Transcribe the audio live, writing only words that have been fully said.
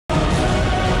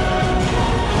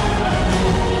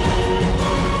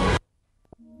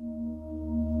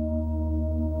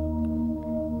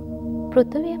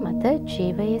පෘථිවිය මත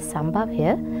ජීවයේ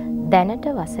සම්භවය දැනට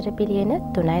වසර බිලියන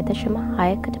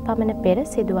 3.6කට පමණ පෙර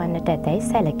සිදුවන්නට ඇතැයි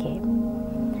සැලකේ.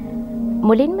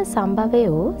 මුලින්ම සම්භවය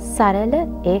වූ සරල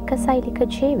ඒකසෛලික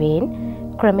ජීවීන්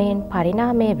ක්‍රමයෙන්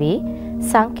පරිණාමය වී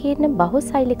සංකීර්ණ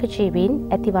බහුසෛලික ජීවීන්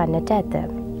ඇතිවන්නට ඇත.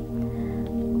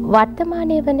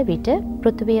 වර්තමානය වන විට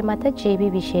පෘථිවිය මත ජීවි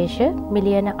විශේෂ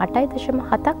මිලියන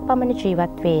 8.7ක් පමණ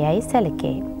ජීවත් වේ යයි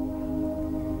සැලකේ.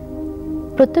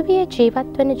 පෘථිවියේ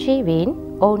ජීවත් වන ජීවීන්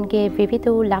ඔවුන්ගේ විවිධ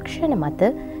වූ ලක්ෂණ මත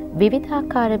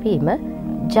විවිධාකාර වීම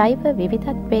ජෛව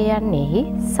විවිධත්වය යන්නේහි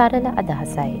සරල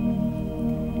අදහසයි.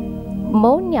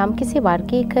 මොවුන් යම්කිසි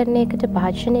වර්ගීකරණයකට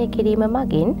භාජනය කිරීම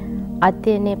මගින්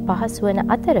අධ්‍යයනය පහසු වන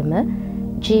අතරම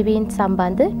ජීවීන්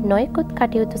සම්බන්ධ නොයෙකුත්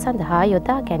කටයුතු සඳහා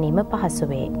යොදා ගැනීම පහසු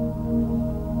වේ.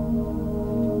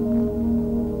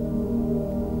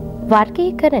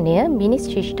 වර්ගීකරණය මිනිස්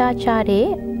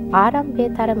ශිෂ්ටාචාරයේ ආරම්භය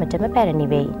තරමටම පැරණි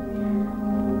වෙයි.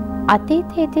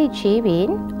 අතීතයේදී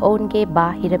ජීවීන් ඔවුන්ගේ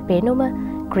බාහිර පෙනුම,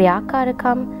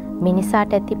 ක්‍රියාකාරකම්,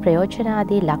 මිනිසාට ඇති ප්‍රයෝජන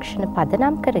ආදී ලක්ෂණ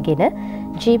පදනම් කරගෙන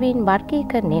ජීවීන්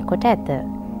වර්ගීකරණය කොට ඇත.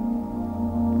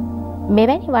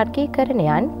 මෙවැනි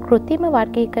වර්ගීකරණයන් කෘත්‍රිම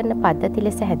වර්ගීකරණ පද්ධති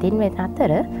ලෙස හැඳින්වෙන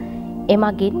අතර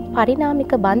එමගින්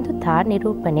පරිණාමික බන්ධුතා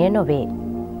නිරූපණය නොවේ.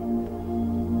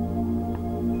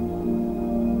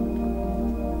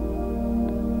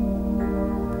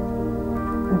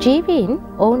 ජීවීන්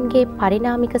ඔවුන්ගේ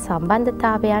පරිණාමික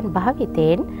සම්බන්ධතාවයන්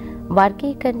භාවිතයෙන්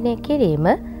වර්ගීකරණය කිරීම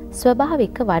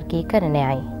ස්වභාවික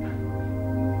වර්ගීකරණයයි.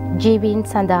 ජීවීන්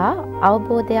සඳහා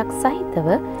අවබෝධයක් සහිතව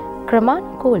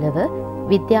ක්‍රමානුකූලව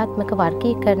විද්‍යාත්මක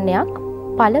වර්ගීකරණයක්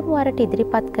පළමුවරට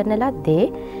ඉදිරිපත් කරන ලද්දේ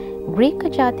ග්‍රීක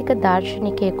ජාතික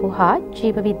දාර්ශනිකයෙකු හා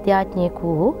ජීව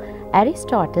විද්‍යාඥයෙකු වූ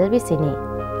ඇරිස්ටෝටල් විසිනි.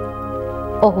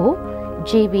 ඔහු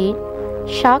ජීවීන්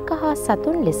ශාක හා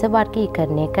සතුන් ලෙස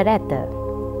වර්ගීකරණය කර ඇත.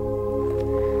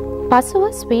 පසුව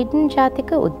ස්වීඩන්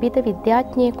ජාතික උද්භිද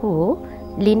විද්‍යාඥයෙකු වූ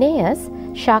ලිනේයස්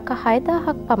ශාක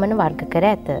 6000ක් පමණ වර්ග කර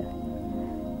ඇත.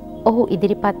 ඔහු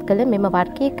ඉදිරිපත් කළ මෙම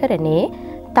වර්ගීකරණයේ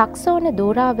තක්සෝන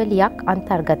ධූරාවලියක්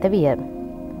අන්තර්ගත විය.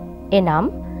 එනම්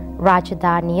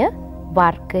රාජධානිය,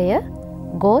 වර්ගය,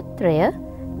 ගෝත්‍රය,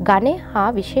 ගණය හා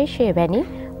විශේෂය වැනි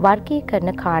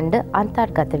වර්ගීකරණ කාණ්ඩ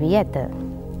අන්තර්ගත වී ඇත.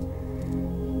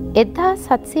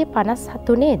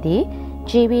 1753 දී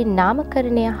ජීවීන්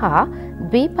නාමකරණය හා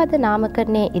ද්විපද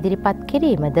නාමකරණය ඉදිරිපත්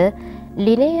කිරීමද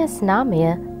ලිනේයස් නාමය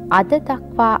අද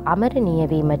දක්වා අමරණීය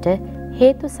වීමට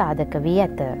හේතු සාධක වී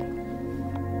ඇත.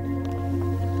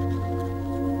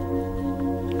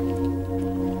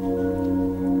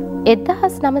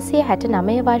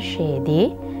 1969 වර්ෂයේදී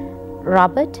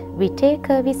රොබර්ට්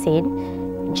විටේකර් විසින්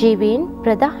ජීවීන්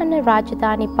ප්‍රධාන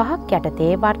රාජධානි 5ක්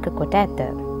යටතේ වර්ග කොට ඇත.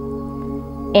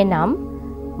 එනම්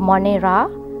මොනෙරා,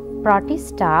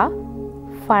 ප්‍රොටිස්ටා,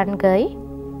 ෆන්ගයි,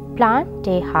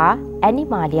 ප්ලාන්ටේ හා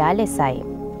ඇනිමාලියා ලෙසයි.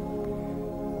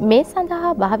 මේ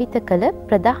සඳහා භාවිත කළ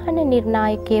ප්‍රධාන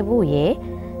නිර්ණායකය වූයේ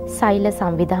සෛල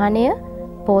සංවිධානය,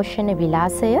 පෝෂණ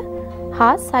විලාසය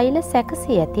හා සෛල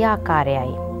සැකසී ඇති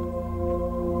ආකාරයයි.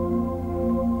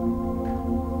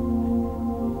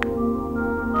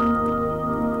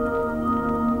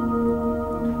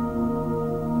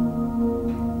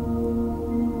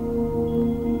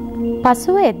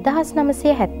 පසුව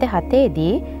 1977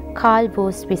 දී කාල්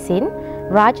වූස් විසින්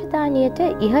රාජධානියට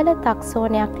ඉහළ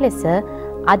තක්සෝනයක් ලෙස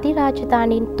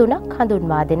අධිරාජධානීන් 3ක්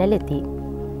හඳුන්වා දෙන ලෙති.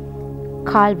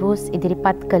 කාල් වූස්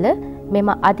ඉදිරිපත් කළ මෙම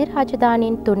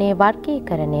අධිරාජධානීන් 3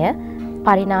 වර්ගීකරණය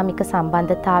පරිණාමික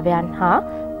සම්බන්ධතාවයන් හා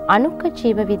අනුක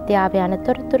ජීව විද්‍යාව යන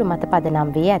තොරතුරු මත පදනම්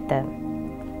වී ඇත.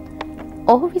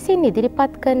 ඔහු විසින්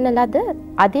ඉදිරිපත් කරන ලද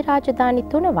අධිරාජධානි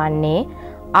 3 වන්නේ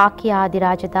ආකියා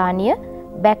අධිරාජධානිය,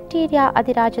 බැක්ටීරියා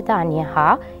අධිරාජධානිය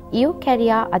හා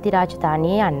ඉයුකැරියා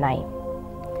අධිරාජධානිය යන්නයි.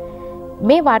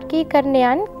 මේ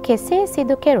වර්ගීකරණයන් කෙසේ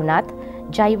සිදු කෙරුණත්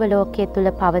ජෛව ලෝකයේ තුල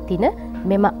පවතින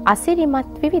මෙම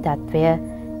අසිරිමත් විවිධත්වය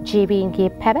ජීවීන්ගේ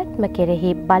පැවැත්ම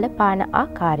කෙරෙහි බලපාන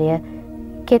ආකාරය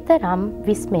කෙතරම්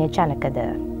විස්මයජනකද?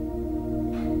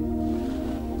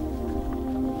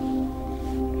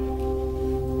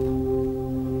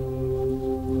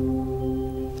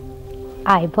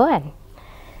 අයිබෝන්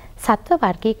සත්ව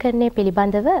වර්ගීකරණය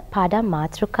පිළිබඳව පාඩම්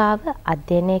මාතෘකාව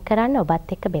අධ්‍යයනය කරන්න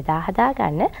ඔබත් එක්ක බෙදා හදා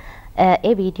ගන්න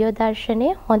ඒ වීඩියෝ දර්ශනය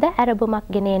හොඳ ඇරඹුමක්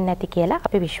ගෙන එන්න ඇති කියලා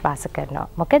අපි විශ්වාස කරනවා.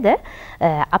 මොකද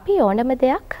අපි ඕනම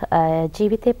දෙයක්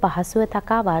ජීවිතේ පහසුව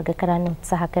තකා වර්ග කරන්න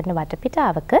උත්සාහ කරන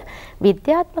වටපිටාවක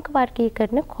විද්‍යාත්මක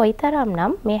වර්ගීකරණ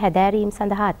කොයිතරම්නම් මේ හැදෑරීම්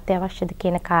සඳහා අත්‍යවශ්‍යද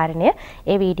කියන කාරණය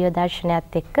ඒ වීඩියෝ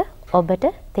දර්ශනයත් එක්ක ඔබට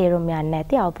තේරුම් යන්නේ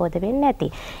නැති අවබෝධ වෙන්නේ නැති.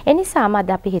 ඒ නිසාම අද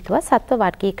අපි හිතුවා සත්ව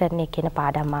වර්ගීකරණය කියන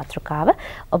පාඩම් මාතෘකාව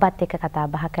ඔබත් එක්ක කතා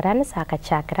බහ කරන්න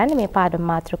සාකච්ඡා කරන්න. මේ පාඩම්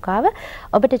මාතෘකාව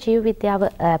ඔබට ජීව විද්‍යාව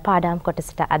පාඩම්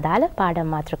කොටසට අදාළ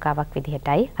පාඩම් මාතෘකාවක්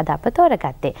විදිහටයි අද අප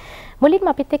තෝරගත්තේ.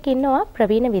 මුලින්ම අපිත් එක්ක ඉන්නවා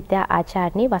ප්‍රවීණ විද්‍යා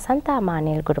ආචාර්යනී වසන්තා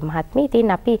මානෙල් ගුරු මහත්මිය.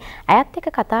 ඉතින් අපි ඇයත්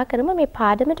එක්ක කතා කරමු මේ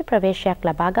පාඩමට ප්‍රවේශයක්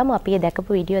ලබා ගමු. අපි දැකපු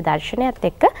වීඩියෝ දර්ශනයත්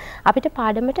එක්ක අපිට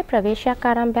පාඩමට ප්‍රවේශයක්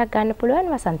ආරම්භයක් ගන්න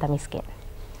පුළුවන් වසන්තා මිස්ගෙන්.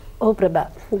 ඔව් ප්‍රභා.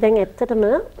 දැන් ඇත්තටම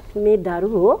මේ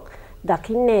දරුවෝ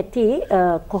දකින්න ඇති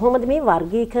කොහොමද මේ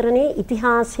වර්ගීකරණයේ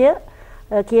ඉතිහාසය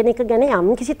කියන එක ගැන යම්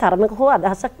කිසි තරමක හෝ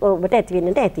අදහසක් ඔබට ඇති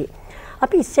වෙන්නට ඇති.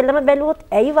 අපි ඉස්සෙල්ලම බැලුවොත්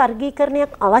ඇයි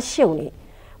වර්ගීකරණයක් අවශ්‍ය වුනේ?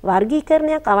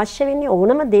 වර්ගීකරණයක් අවශ්‍ය වෙන්නේ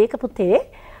ඕනම දෙයක පුතේ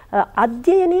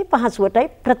අධ්‍යයනයේ පහසුවටයි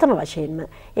ප්‍රථම වශයෙන්ම.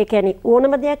 ඒ කියන්නේ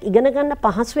ඕනම දෙයක් ඉගෙන ගන්න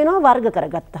පහසු වෙනවා වර්ග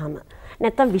කරගත්තාම.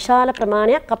 නැත්තම් විශාල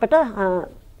ප්‍රමාණයක් අපට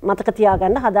මතක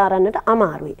තියාගන්න හදාරන්නට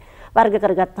අමාරුයි. වර්ග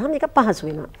කරගත්තාම මේක පහසු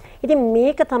වෙනවා. ඉතින්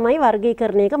මේක තමයි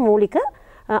වර්ගීකරණයක මූලික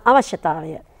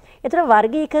අවශ්‍යතාවය. ඒතර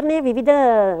වර්ගීකරණයේ විවිධ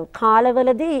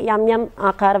කාලවලදී යම් යම්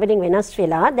ආකාරවලින් වෙනස්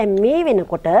වෙලා දැන් මේ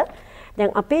වෙනකොට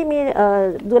දැන් අපේ මේ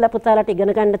දුවලා පුතාලාට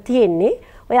ඉගෙන ගන්න තියෙන්නේ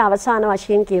ඔය අවසාන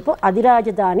වශයෙන් කියපු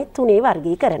අධිරාජධානි 3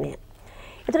 වර්ගීකරණය.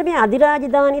 ඒතර මේ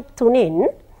අධිරාජධානි 3න්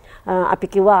අපි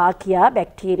කිව්වා ආකියා,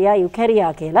 බැක්ටීරියා,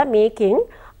 යුකැරියා කියලා. මේකෙන්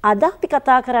අද අපි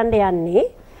කතා කරන්න යන්නේ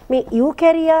මේ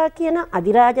යුකැරියා කියන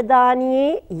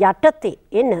අධිරාජධානියේ යටතේ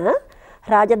එන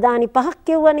රාජධානි 5ක්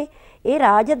කියවනේ. ඒ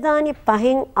රාජධානි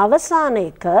 5න් අවසාන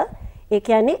එක ඒ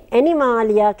කියන්නේ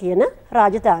ඇනිමාලියා කියන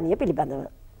රාජධානිය පිළිබඳව.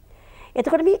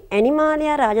 එතකොට මේ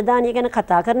ඇනිමාලියා රාජධානිය ගැන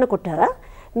කතා කරනකොට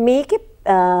මේකේ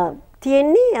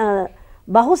තියෙන්නේ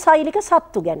බහුසෛලික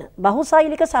සත්තු ගැන.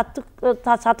 බහුසෛලික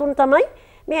සතුන් තමයි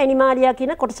මේ ඇනිමාලියා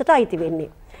කියන කොටසට අයිති වෙන්නේ.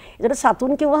 ඒතර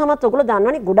සතුන් කිව්වහම ඔයගොල්ලෝ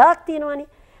දන්නවනේ ගොඩාක් තියෙනවානේ.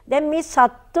 දැන් මේ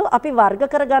සත්තු අපි වර්ග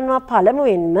කරගන්නවා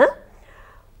පළමුවෙන්ම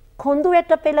කොඳු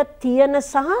වැට පෙළ තියෙන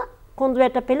සහ කොඳු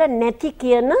වැට පෙළ නැති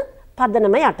කියන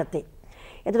පදනම යටතේ.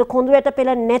 එතකොට කොඳු වැට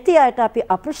පෙළ නැති අයට අපි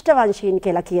අපෘෂ්ඨ වංශීන්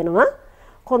කියලා කියනවා.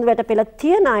 කොඳු වැට පෙළ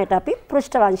තියෙන අයට අපි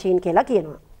පෘෂ්ඨ වංශීන් කියලා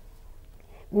කියනවා.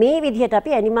 මේ විදිහට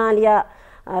අපි ඇනිමාලියා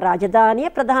රාජධානිය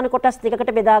ප්‍රධාන කොටස්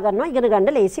දෙකකට බෙදා ගන්නවා ඉගෙන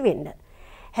ගන්න ලේසි වෙන්න.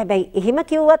 හැබැයි එහෙම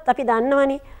කිව්වත් අපි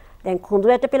දන්නවනේ දැන් කොඳු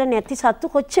වැට පෙළ නැති සත්තු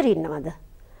කොච්චර ඉන්නවද?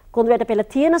 කොඳු වැට පෙළ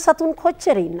තියෙන සතුන්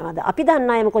කොච්චර ඉන්නවද? අපි දන්න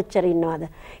අයම කොච්චර ඉන්නවද?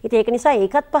 ඉතින් ඒක නිසා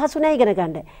ඒකත් පහසු නෑ ඉගෙන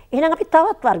ගන්න. එහෙනම් අපි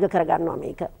තවත් වර්ග කරගන්නවා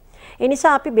මේක. ඒ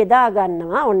නිසා අපි බෙදා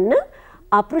ගන්නවා ඔන්න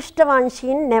අපෘෂ්ඨ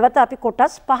වංශීන් නැවත අපි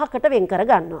කොටස් 5කට වෙන් කර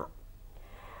ගන්නවා.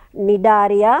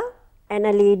 නිඩාරියා,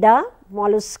 ඇනලීඩා,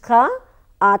 මොලුස්කා,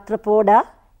 ආත්‍රපෝඩා,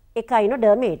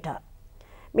 එකයිනොඩර්මේටා.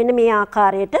 මෙන්න මේ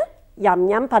ආකාරයට යම්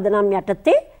යම් පදනම්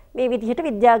යටතේ මේ විදිහට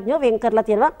විද්‍යාඥයෝ වෙන් කරලා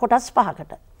තියෙනවා කොටස්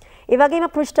 5කට. ඒ වගේම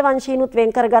පෘෂ්ඨ වංශීනුත්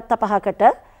වෙන් කරගත්ත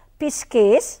 5කට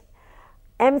පිස්කේස්,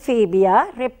 ඇම්ෆීබියා,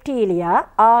 රෙප්ටීලියා,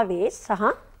 ආවේස්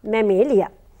සහ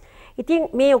මැමේලියා. ඉතින්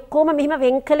මේ ඔක්කොම මෙහිම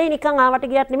වෙන් කළේ නිකන් ආවට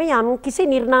ගියත් නෙමෙයි යම් කිසි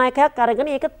නිර්ණායකයක් අරගෙන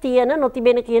ඒක තියෙන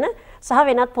නොතිබෙන කියන සහ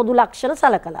වෙනත් පොදු ලක්ෂණ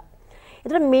සලකලා.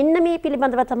 ඒතර මෙන්න මේ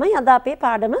පිළිබඳව තමයි අද අපේ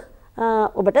පාඩම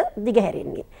ඔබට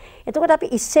දිගහැරෙන්නේ. එතකොට අපි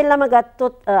ඉස්සෙල්ලම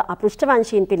ගත්තොත් අපෘෂ්ඨ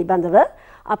වංශීන් පිළිබඳව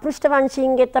අපෘෂ්ඨ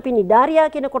වංශීන්ගෙත් අපි නිඩාරියා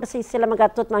කියන කොටස ඉස්සෙල්ලම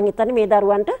ගත්තොත් මම හිතන්නේ මේ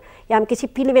දරුවන්ට යම් කිසි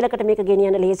පිළිවෙලකට මේක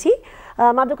ගෙනියන්න ලේසි.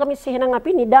 මදුකමිස් එහෙනම්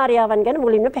අපි නිඩාරියාවන් ගැන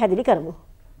මුලින්ම පැහැදිලි කරමු.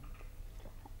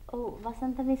 ඔව්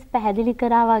වසන්ත මිස් පැහැදිලි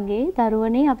කරා වගේ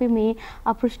දරුවනේ අපි මේ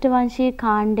අපෘෂ්ඨ වංශීය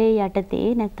කාණ්ඩයේ යටතේ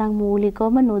නැත්නම්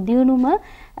මූලිකවම නොදියුණුම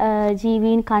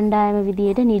ජීවීන් කණ්ඩායම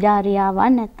විදියට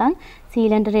නිඩාරියාවන් නැත්නම්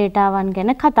සීලන්ටරේටාවන්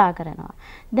ගැන කතා කරනවා.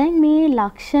 දැන් මේ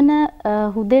ලක්ෂණ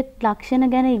හුදෙක්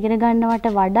ලක්ෂණ ගැන ඉගෙන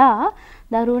ගන්නවට වඩා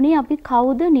දරුවනේ අපි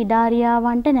කවුද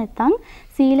නිඩාරියාවන්ට නැත්නම්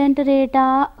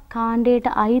සීලන්ටරේටා කාණ්ඩයට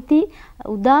අයිති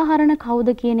උදාහරණ කවුද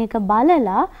කියන එක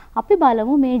බලලා අපි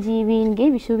බලමු මේ ජීවීන්ගේ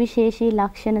විශේෂී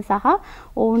ලක්ෂණ සහ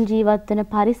ඔවුන් ජීවත් වෙන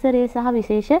පරිසරය සහ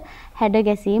විශේෂ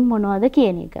හැඩගැසීම් මොනවද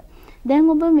කියන එක. දැන්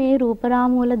ඔබ මේ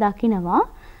රූපරාමු වල දකිනවා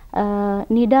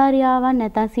නිඩාරියාවන්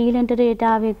නැත්නම්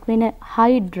සීලන්ටරේටාවෙක් වෙන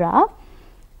හයිඩ්‍රා.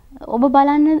 ඔබ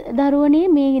බලන්න දරුවනේ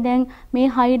මේ දැන් මේ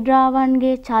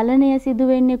හයිඩ්‍රාවන්ගේ චලනය සිදු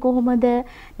වෙන්නේ කොහොමද?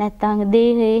 නැත්නම්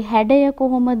දේහයේ හැඩය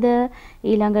කොහොමද?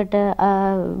 ඊළඟට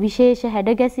විශේෂ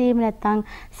හැඩගැසීම් නැත්නම්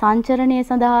සංචරණය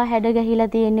සඳහා හැඩ ගැහිලා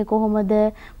තියෙන්නේ කොහොමද?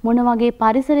 මොන වගේ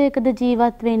පරිසරයකද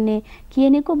ජීවත් වෙන්නේ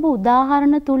කියන එක ඔබ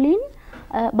උදාහරණ තුලින්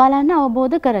බලන්න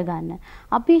අවබෝධ කරගන්න.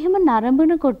 අපි එහෙම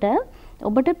නරඹනකොට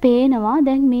ඔබට පේනවා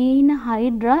දැන් මේ ඉන්න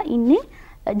හයිඩ්‍රා ඉන්නේ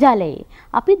ජලයේ.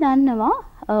 අපි දන්නවා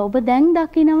ඔබ දැන්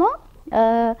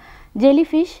දකිනවා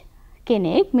ජෙලිෆිෂ්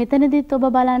කෙනෙක්. මෙතනදිත් ඔබ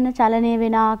බලන්න චලනය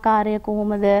වෙන ආකාරය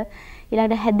කොහොමද?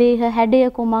 ඊළඟට දේහ හැඩය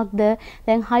කොමක්ද?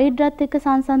 දැන් හයිඩ්‍රත් එක්ක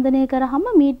සංසන්දනය කරාම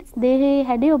මේ දේහයේ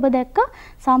හැඩය ඔබ දැක්කා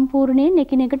සම්පූර්ණයෙන්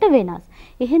එකිනෙකට වෙනස්.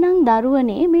 එහෙනම්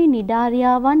දරුවනේ මේ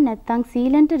නිඩාරියාවන් නැත්තම්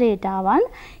සීලන්ට රේටාවන්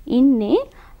ඉන්නේ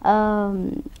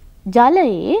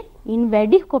ජලයේ ඉන්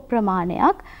වැඩි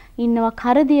ප්‍රමාණයක් ඉන්නවා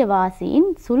කරදිය වාසීන්,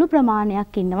 සුළු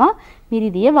ප්‍රමාණයක් ඉන්නවා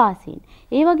මිරිදිය වාසීන්.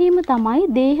 ඒ වගේම තමයි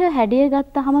දේහ හැඩය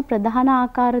ගත්තාම ප්‍රධාන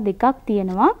ආකාර දෙකක්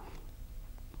තියෙනවා.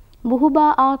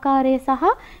 බුහුබා ආකාරය සහ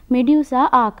මෙඩියුසා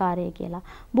ආකාරය කියලා.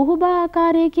 බුහුබා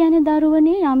ආකාරය කියන්නේ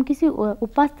දරුවනේ යම්කිසි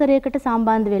උපස්තරයකට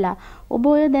සම්බන්ධ වෙලා. ඔබ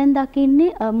ඔය දැන්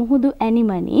දකින්නේ මුහුදු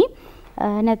ඇනිමනි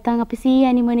නැත්තම් අපි සී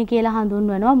ඇනිමනි කියලා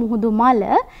හඳුන්වනවා මුහුදු මල.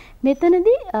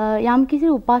 මෙතනදී යම්කිසි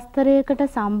උපස්තරයකට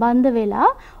සම්බන්ධ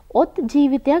වෙලා ඔත්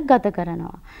ජීවිතයක් ගත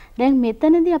කරනවා. දැන්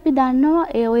මෙතනදී අපි දන්නවා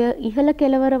ඒ ඔය ඉහළ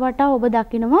කෙළවර වටා ඔබ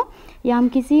දකිනවා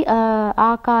යම්කිසි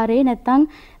ආකාරයේ නැත්තම්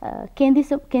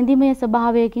කෙඳිමය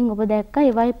ස්වභාවයකින් ඔබ දැක්කා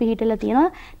ඒවයි පිහිටලා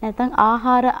තියෙනවා. නැත්තම්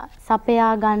ආහාර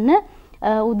සපයා ගන්න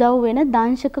උදව් වෙන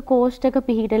දංශක කෝෂ්ඨක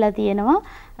පිහිටලා තියෙනවා.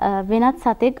 වෙනත්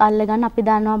සතෙක් අල්ලගන්න අපි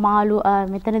දන්නවා මාළු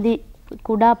මෙතනදී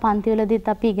කුඩා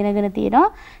පන්තිවලදීත් අපි ඉගෙනගෙන තියෙනවා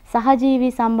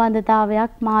සහජීවී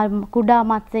සම්බන්ධතාවයක් කුඩා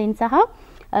මත්ස්‍යයන් සහ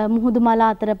මුහුදු මල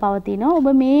අතර පවතිනවා. ඔබ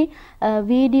මේ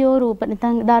වීඩියෝ රූප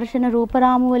නැත්නම් දර්ශන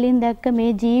රූපරාමු වලින් දැක්ක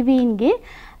මේ ජීවීන්ගේ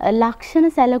ලක්ෂණ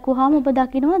සැලකුවාම ඔබ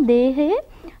දකිනවා දේහයේ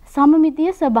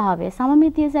සමමිතිය ස්වභාවය.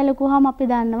 සමමිතිය සැලකුවාම අපි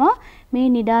දන්නවා මේ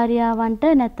නිඩාරියාවන්ට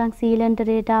නැත්නම් සීලන්ට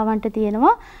රේටාවන්ට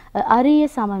තියෙනවා අරීය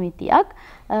සමමිතියක්.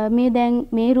 මේ දැන්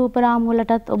මේ රූපරාමු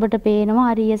වලටත් ඔබට පේනවා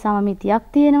අරීය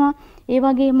සමමිතියක් තියෙනවා. ඒ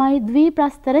වගේමයි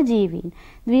ද්විප්‍රස්තර ජීවීන්.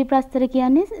 ද්විප්‍රස්තර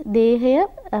කියන්නේ දේහය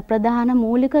ප්‍රධාන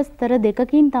මූලික ස්තර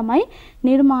දෙකකින් තමයි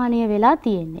නිර්මාණය වෙලා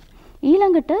තියෙන්නේ.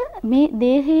 ඊළඟට මේ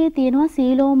දේහයේ තියෙනවා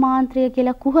සීලෝමාන්ත්‍රය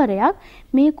කියලා කුහරයක්.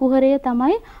 මේ කුහරය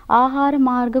තමයි ආහාර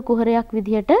මාර්ග කුහරයක්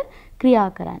විදිහට ක්‍රියා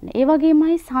කරන්නේ. ඒ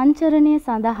වගේමයි සංචරණය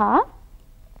සඳහා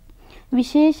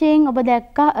විශේෂයෙන් ඔබ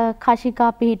දැක්කා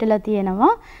කශිකා පිහිටලා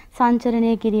තියෙනවා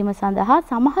සංචරණය කිරීම සඳහා.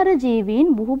 සමහර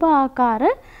ජීවීන් බුහුබා ආකාර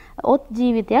ඔත්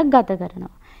ජීවිතයක් ගත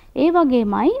කරනවා. ඒ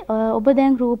වගේමයි ඔබ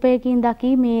දැන් රූපයකින්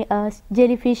දකි මේ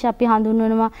ජෙලිෆිෂ් අපි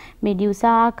හඳුන්වනවා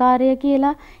මෙඩියුසා ආකාරය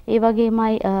කියලා. ඒ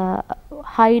වගේමයි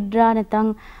හයිඩ්‍රා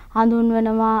නැත්නම්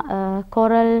හඳුන්වනවා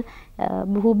කොරල්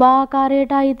බුහුබා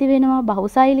ආකාරයට අයිති වෙනවා.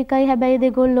 බහුසෛලිකයි හැබැයි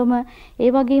දෙගොල්ලොම.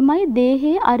 ඒ වගේමයි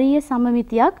දේහයේ අරීය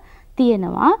සමමිතියක්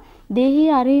තියෙනවා.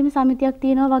 දේහයේ අරීය සමමිතියක්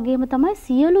තියෙනවා වගේම තමයි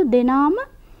සියලු දෙනාම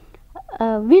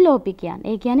විලෝපිකයන්.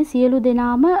 ඒ කියන්නේ සියලු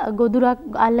දෙනාම ගොදුරක්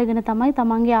අල්ලගෙන තමයි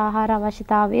තමන්ගේ ආහාර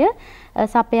අවශ්‍යතාවය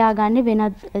සපයා ගන්න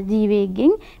වෙනත්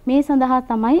ජීවයෙක්ගෙන්. මේ සඳහා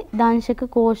තමයි දංශක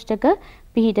කෝෂ්ඨක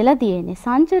පිහිටලා තියෙන්නේ.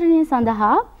 සංචරණය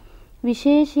සඳහා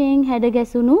විශේෂයෙන් හැඩ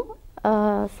ගැසුණු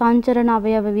සංචරණ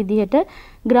අවයව විදිහට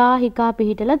ග්‍රාහිකා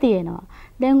පිහිටලා තියෙනවා.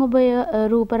 දැන් ඔබ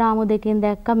රූපරාමු දෙකෙන්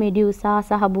දැක්ක මෙඩියුසා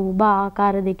සහ බුහුබා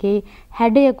ආකාර දෙකේ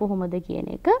හැඩය කොහොමද කියන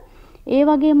එක. ඒ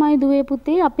වගේමයි දුවේ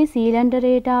පුතේ අපි සීලන්ට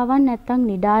රේටාවන් නැත්තම්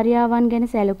නිඩාරියාවන් ගැන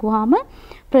සැලකුවාම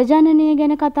ප්‍රජනනය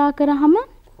ගැන කතා කරාම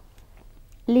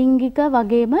ලිංගික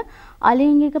වගේම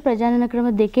අලිංගික ප්‍රජනන ක්‍රම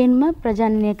දෙකෙන්ම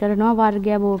ප්‍රජනනය කරනවා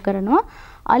වර්ගයබෝ කරනවා.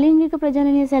 අලිංගික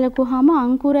ප්‍රජනනය සැලකුවාම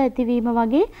අංකුර ඇතිවීම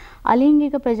වගේ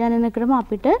අලිංගික ප්‍රජනන ක්‍රම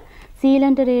අපිට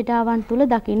සීලන්ට රේටාවන් තුල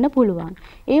දකින්න පුළුවන්.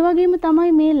 ඒ වගේම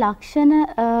තමයි මේ ලක්ෂණ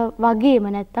වගේම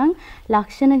නැත්තම්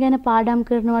ලක්ෂණ ගැන පාඩම්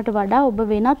කරනවට වඩා ඔබ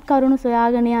වෙනත් කරුණු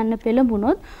සොයාගෙන යන්න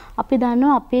පෙළඹුණොත් අපි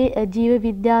දන්නවා අපේ ජීව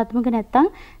විද්‍යාත්මක නැත්තම්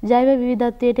ජෛව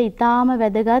විවිධත්වයට ඉතාම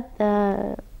වැදගත්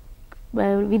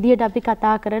විදියට අපි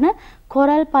කතා කරන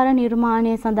කොරල් පර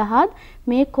නිර්මාණය සඳහා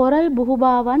මේ කොරල්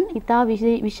බුහුබාවන් ඉතා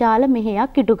විශාල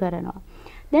මෙහෙයක් ඉටු කරනවා.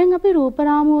 දැන් අපි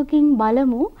රූපරාමුවකින්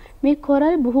බලමු මේ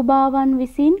කොරල් බුහුබාවන්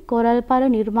විසින් කොරල් පර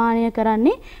නිර්මාණය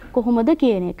කරන්නේ කොහොමද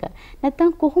කියන එක.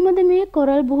 නැත්තම් කොහොමද මේ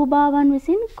කොරල් බුහුබාවන්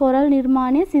විසින් කොරල්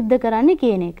නිර්මාණය සිද්ධ කරන්නේ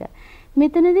කියන එක.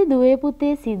 මෙතනදී දුවේ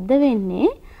පුතේ සිද්ධ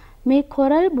වෙන්නේ මේ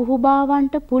කොරල්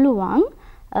බුහුබාවන්ට පුළුවන්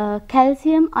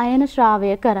කැල්සියම් අයන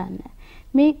ශ්‍රාවය කරන්න.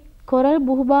 මේ කොරල්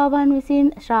බුහුබාවන් විසින්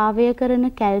ශ්‍රාවය කරන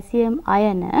කැල්සියම්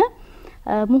අයන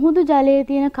මුහුදු ජලයේ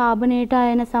තියෙන කාබනේට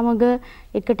අයන සමග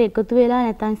එකට එකතු වෙලා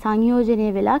නැත්නම් සංයෝජනය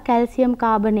වෙලා කැල්සියම්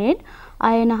කාබනේට්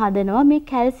අයන හදනවා. මේ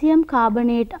කැල්සියම්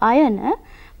කාබනේට් අයන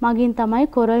මගින් තමයි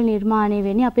කොරල් නිර්මාණය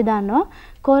වෙන්නේ. අපි දන්නවා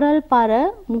කොරල් පර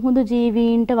මුහුදු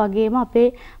ජීවීන්ට වගේම අපේ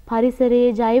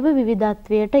පරිසරයේ ජෛව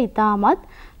විවිධත්වයට ඉතාමත්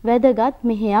වැදගත්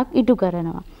මෙහෙයක් ඉටු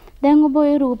කරනවා. දැන් ඔබ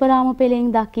ඔය රූපරාම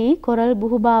පෙළෙන් දකි කොරල්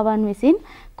බුහුබාවන් විසින්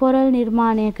කොරල්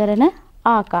නිර්මාණය කරන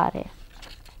ආකාරය.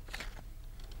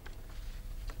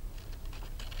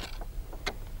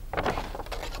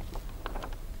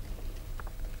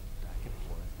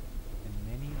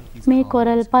 මේ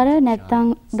කොරල් පර නැත්තම්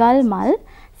ගල් මල්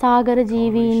සාගර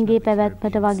ජීවීන්ගේ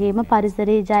පැවැත්මට වගේම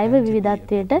පරිසරයේ ජෛව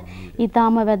විවිධත්වයට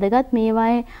ඊටාම වැදගත්.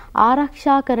 මේවායේ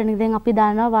ආරක්ෂා කරන දැන් අපි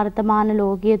දන්නවා වර්තමාන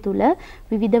ලෝකයේ තුල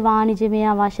විවිධ වාණිජමය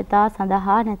අවශ්‍යතා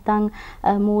සඳහා නැත්නම්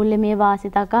මූල්‍යමය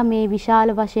වාසිතක මේ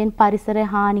විශාල වශයෙන් පරිසරය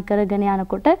හානි කරගෙන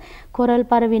යනකොට කොරල්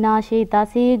පර විනාශය ඉතා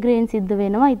ශීඝ්‍රයෙන් සිද්ධ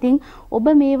වෙනවා. ඉතින් ඔබ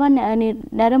මේවා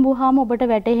නැරඹුවාම ඔබට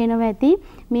වැටහෙනවා ඇති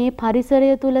මේ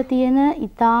පරිසරය තුල තියෙන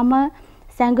ඊටාම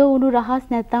සැඟවුණු රහස්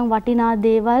නැත්නම් වටිනා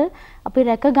දේවල් අපි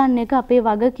රැකගන්න එක අපේ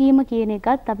වගකීම කියන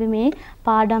එකත් අපි මේ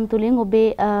පාඩම් තුලින් ඔබේ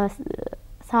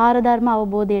සාරධර්ම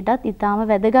අවබෝධයටත් ඊටාම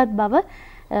වැදගත් බව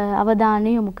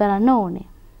අවධානය යොමු කරන්න ඕනේ.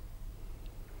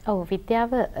 ඔව්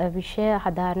විද්‍යාව විෂය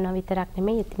හදාරනවා විතරක්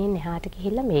නෙමෙයි එතනින් එහාට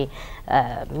ගිහිල්ලා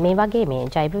මේ වගේ මේ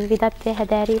ජෛව විවිධත්වය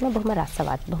හැදෑරීම බොහොම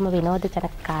රසවත් බොහොම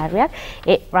විනෝදජනක කාර්යයක්.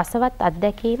 ඒ රසවත්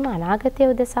අත්දැකීම අනාගතය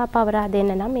උදෙසා පවරා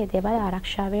දෙන්න නම් මේ දේවල්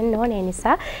ආරක්ෂා වෙන්න ඕනේ. ඒ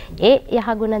නිසා ඒ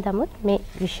යහගුණ දමුත් මේ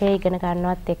විෂය ඉගෙන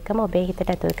ගන්නවත් එක්කම ඔබේ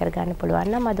හිතට ඇතුල් කරගන්න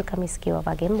පුළුවන් නම් අදුකමිස් කිව්වා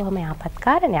වගේම බොහොම යහපත්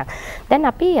කාරණයක්. දැන්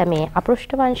අපි මේ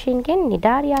අපෘෂ්ඨ වංශීන්ගෙන්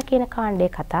නිඩාරියා කියන කාණ්ඩය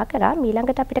කතා කරා.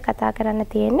 ඊළඟට අපිට කතා කරන්න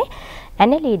තියෙන්නේ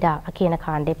ඇනලීඩා කියන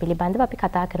කාණ්ඩය පිළිබඳව අපි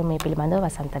කතා කරමු මේ පිළිබඳව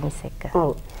වසන්ත මිස් එක්ක. ඔව්.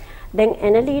 දැන්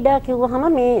ඇනලීඩා කිව්වහම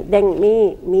මේ දැන්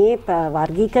මේ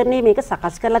වර්ගීකරණය මේක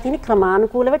සකස් කරලා තියෙන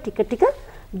ක්‍රමානුකූලව ටික ටික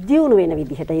දියුණු වෙන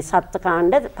විදිහට. මේ සත්ත්ව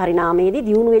කාණ්ඩ පරිණාමයේදී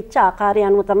දියුණු වෙච්ච ආකාරය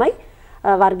අනුව තමයි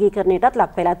වර්ගීකරණයටත්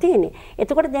ලක් වෙලා තියෙන්නේ.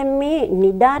 එතකොට දැන් මේ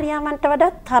නිඩාරියාවන්ට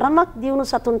වඩා තරමක් දියුණු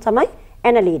සතුන් තමයි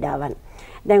ඇනලීඩාවන්.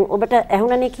 දැන් ඔබට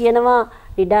ඇහුණනේ කියනවා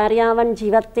නිඩාරියාවන්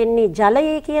ජීවත් වෙන්නේ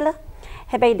ජලයේ කියලා.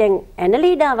 හැබැයි දැන්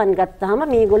ඇනලීඩාවන් ගත්තාම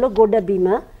මේගොල්ලෝ ගොඩ බිම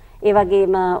ඒ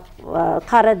වගේම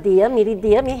කරදිය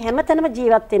මිරිදිය මේ හැමතැනම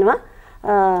ජීවත් වෙනවා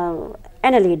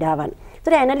ඇනලීඩාවන්.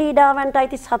 ඒතර ඇනලීඩාවන්ට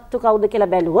අයිති සත්තු කවුද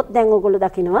කියලා බැලුවොත් දැන් ඔයගොල්ලෝ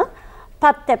දකිනවා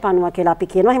පත්තැ පණුව කියලා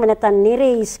අපි කියනවා. එහෙම නැත්නම්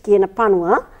නිරේයිස් කියන පණුව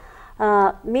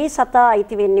මේ සතා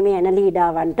අයිති වෙන්නේ මේ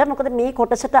ඇනලීඩාවන්ට. මොකද මේ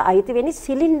කොටසට අයිති වෙන්නේ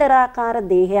සිලින්ඩරාකාර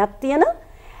දේහයක් තියෙන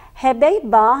හැබැයි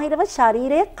බාහිරව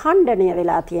ශරීරය ඛණ්ඩණය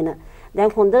වෙලා තියෙන.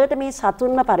 දැන් හොඳට මේ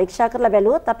සතුන්ව පරීක්ෂා කරලා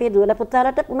බැලුවොත් අපේ දුවල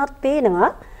පුතාලට උනත් පේනවා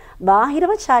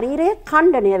බාහිරව ශරීරය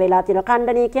ඛණ්ඩණය වෙලා තියෙනවා.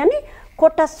 ඛණ්ඩණය කියන්නේ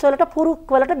කොටස් වලට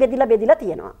පුරුක් වලට බෙදිලා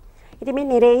තියෙනවා. ඉතින් මේ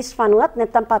නිරේයිස් පණුවත්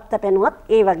නැත්තම් පත්ත පැණුවත්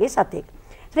ඒ වගේ සතෙක්.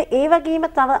 ඒ වගේම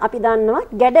තව අපි දන්නවා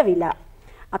ගැඩවිලා.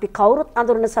 අපි කවුරුත්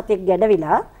අඳුරන සතෙක්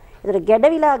ගැඩවිලා. ඒතර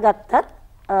ගැඩවිලා ගත්තත්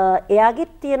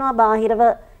එයාගෙත් තියෙනවා බාහිරව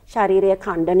ශරීරය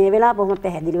ඛණ්ඩණය වෙලා බොහොම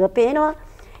පැහැදිලිව පේනවා.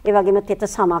 ඒ වගේම තෙත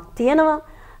සමක් තියෙනවා.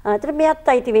 ඒතර මෙයත්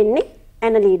අයිති වෙන්නේ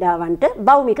ඇනලීඩාවන්ට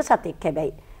භෞමික සතෙක්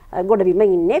හැබැයි. ගොඩබිම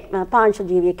ඉන්නේ පාංශු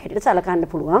ජීවියෙක් හැටියට සලකන්න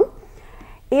පුළුවන්.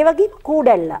 ඒ වගේම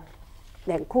කූඩැල්ලා.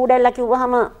 දැන් කූඩැල්ලා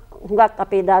කිව්වහම හුඟක්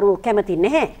අපේ දරුවෝ කැමති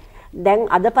නැහැ. දැන්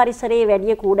අද පරිසරයේ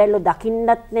වැඩි කූඩැල්ලෝ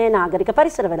දකින්නත් නෑ නාගරික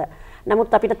පරිසරවල.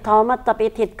 නමුත් අපිට තවමත්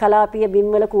අපේ තෙත් කලාපීය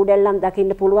බිම්වල කූඩැල්ලන්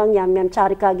දකින්න පුළුවන්. යම්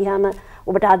චාරිකා ගියාම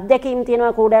ඔබට අත්දැකීම්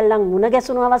තියෙනවා කූඩැල්ලන් මුණ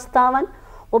ගැසුණු අවස්ථාවන්.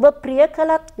 ඔබ ප්‍රිය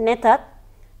කළත් නැතත්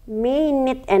මේ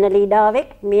ඉන්නෙත් ඇනලීඩාවෙක්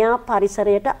මෙයා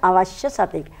පරිසරයට අවශ්‍ය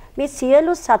සතෙක්. මේ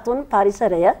සියලු සතුන්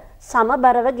පරිසරය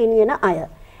සමබරව ගෙනියන අය.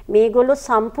 මේගොල්ලෝ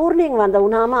සම්පූර්ණයෙන් වඳ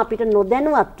වුණාම අපිට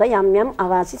නොදැනුවත්ව යම්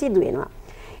අවාසි සිදු වෙනවා.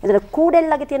 ඒතර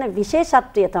කූඩෙල්ලගේ තියෙන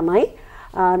විශේෂත්වය තමයි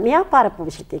මෙයා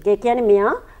පරපුරුෂිතෙක්. ඒ කියන්නේ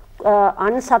මෙයා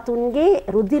අන් සතුන්ගේ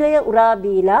රුධිරය උරා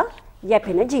බීලා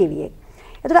යැපෙන ජීවියෙක්.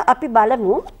 ඒතර අපි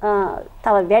බලමු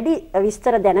තව වැඩි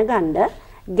විස්තර දැනගන්න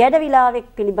ගැඩවිලාවෙක්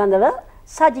පිළිබඳව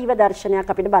සජීව දර්ශනයක්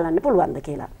අපිට බලන්න පුළුවන්ද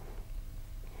කියලා.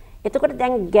 එතකොට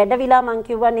දැන් ගැඩවිලා මං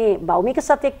කියවනේ භෞමික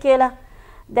සතෙක් කියලා.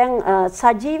 දැන්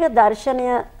සජීව දර්ශනය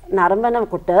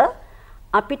නරඹනකොට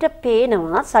අපිට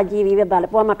පේනවා සජීවීව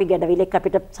බලපුවම අපි ගැඩවිලෙක්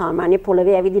අපිට සාමාන්‍ය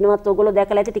පොළවේ ඇවිදිනවත් ඔයගොල්ලෝ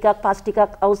දැකලා ඇති ටිකක් පස්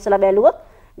ටිකක් අවුස්සලා බැලුවොත්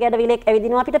ගැඩවිලෙක්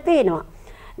ඇවිදිනවා අපිට පේනවා.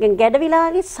 දැන්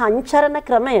ගැඩවිලාගේ සංචරණ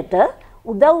ක්‍රමයට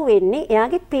උදව් වෙන්නේ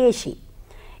එයාගේ පේශි.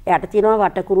 එයාට තියෙනවා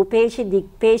වටකුරු පේශි, දික්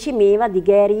පේශි මේවා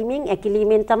දිගෑරීමෙන්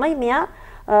ඇකිලීමෙන් තමයි මෙයා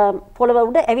පොළව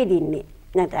උඩ ඇවිදින්නේ.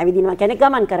 නැත්නම් ඇවිදිනවා කියන්නේ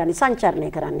ගමන් කරන්නේ, සංචරණය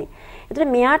කරන්නේ. ඒතර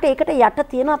මෙයාට ඒකට යට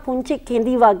තියෙනවා පුංචි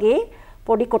කෙඳි වගේ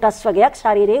පොඩි කොටස් වගේක්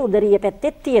ශරීරයේ උදරීය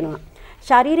පැත්තේ තියෙනවා.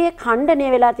 ශරීරයේ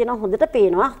ඛණ්ඩණය වෙලා තියෙනවා හොඳට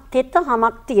පේනවා. තෙත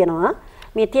හමක් තියෙනවා.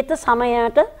 මේ තෙත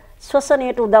සමයට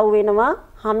ශ්වසනයට උදව් වෙනවා.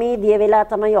 හැමේ දිය වෙලා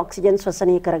තමයි ඔක්සිජන්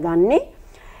ශ්වසනය කරගන්නේ.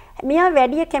 මෙයා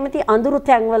වැඩි කැමති අඳුරු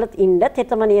තැන්වල ඉන්න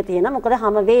තෙතමනිය තියෙන. මොකද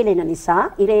හැම වේලෙන නිසා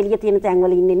ඉර එළිය තියෙන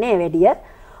තැන්වල ඉන්නේ නැහැ වැඩි.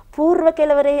 පූර්ව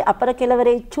කෙළවරේ අපර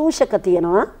කෙළවරේ චූෂක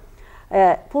තියෙනවා.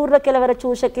 පූර්ව කෙළවර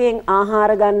චූෂකයෙන්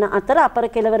ආහාර ගන්න අතර අපර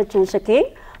කෙළවර චූෂකයෙන්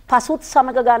පසුත්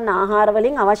සමග ගන්න ආහාර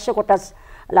වලින් අවශ්‍ය කොටස්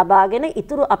ලබාගෙන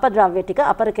ඉතුරු අපද්‍රව්‍ය ටික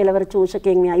අපර කෙළවර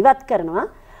චූෂකයෙන් මෙයා ඉවත් කරනවා.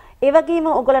 ඒ වගේම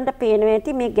ඔයගලන්ට පේනවා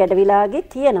ඇති මේ ගැඩවිලාගේ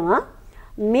තියෙනවා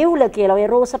මෙවුල කියලා. ඔය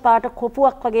රෝස පාට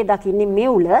කොපුවක් වගේ දකින්නේ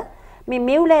මෙවුල. මේ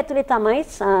මෙවුල ඇතුලේ තමයි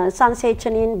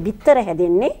සංසේචනයෙන් බිත්තර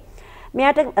හැදෙන්නේ.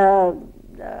 මෙයාට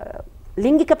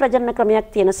ලිංගික ප්‍රජනන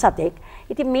ක්‍රමයක් තියෙන සතෙක්.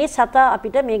 ඉතින් මේ සතා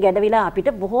අපිට මේ ගැඩවිලා අපිට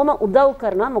බොහොම උදව්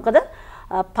කරනවා. මොකද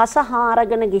පස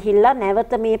හාරගෙන ගිහිල්ලා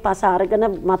නැවත මේ පස අරගෙන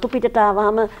මතු පිටට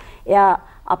ආවම එයා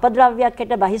අපද්‍රව්‍යයක්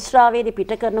හැට බහිස්රාවයේදී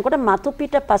පිට කරනකොට මතු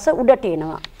පිට පස උඩට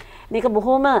එනවා. මේක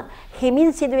බොහොම හිමින්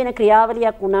සිදුවෙන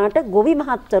ක්‍රියාවලියක් වුණාට ගොවි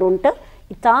මහත්තරුන්ට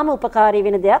ඉතාම උපකාරී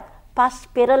වෙන දෙයක්. පස්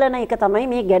පෙරලන එක තමයි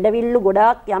මේ ගැඩවිල්ලු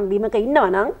ගොඩාක් යම් බිමක ඉන්නවා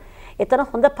නම් එතන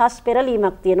හොඳ පස්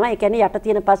පෙරලීමක් තියෙනවා. ඒ කියන්නේ යට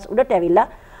තියෙන පස් උඩට ඇවිල්ලා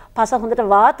පස හොඳට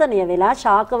වාතනය වෙලා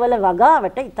ශාකවල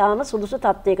වගාවට ඉතාම සුදුසු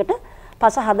තත්යකට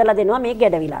පස හදලා දෙනවා මේ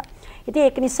ගැඩවිලා. ඉතින්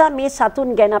ඒක නිසා මේ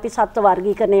සතුන් ගැන අපි සත්ත්ව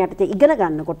වර්ගීකරණය යටතේ ඉගෙන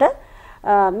ගන්නකොට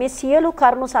මේ සියලු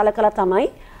කරුණු සලකලා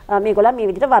තමයි මේගොල්ලන් මේ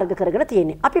විදිහට වර්ග කරගෙන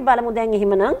තියෙන්නේ. අපි බලමු දැන්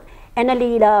එහෙමනම්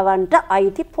ඇනලීලාවන්ට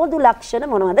අයිති පොදු ලක්ෂණ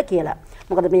මොනවද කියලා.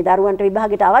 මොකද මේ දරුවන්ට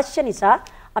විභාගයට අවශ්‍ය නිසා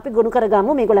අපි ගොනු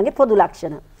කරගමු මේගොල්ලන්ගේ පොදු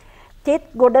ලක්ෂණ. තෙත්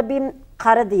ගොඩබිම්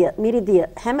කරදිය මිරිදිය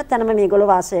හැමතැනම මේගොල්ලෝ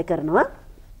වාසය කරනවා.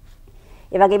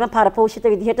 ඒ වගේම පරපෝෂිත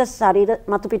විදිහට ශරීර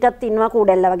මතු පිටත් ඉන්නවා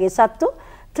කූඩැල්ල වගේ සත්තු.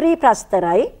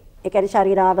 ත්‍රිප්‍රස්තරයි. ඒ කියන්නේ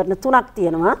ශරීර ආවරණ 3ක්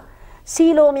තියෙනවා.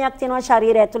 සීලෝමයක් තියෙනවා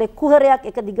ශරීරය ඇතුලේ කුහරයක්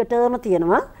එක දිගටම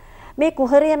තියෙනවා. මේ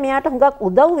කුහරය මෙයාට හුඟක්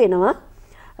උදව් වෙනවා.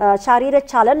 ශරීර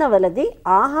චලනවලදී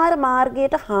ආහාර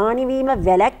මාර්ගයට හානි වීම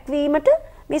වැළැක්වීමට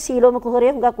මේ සීලෝම කුහරය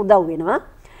හුඟක් උදව් වෙනවා.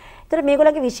 ඒතර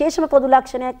මේගොල්ලන්ගේ විශේෂම පොදු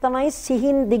ලක්ෂණයක් තමයි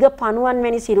සිහින් දිග පණුවන්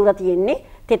වැනි සිරුර තියෙන්නේ.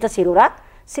 තෙත සිරුරක්,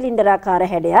 සිලින්ඩරාකාර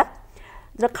හැඩයක්.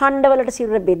 ඒතර ඛණ්ඩවලට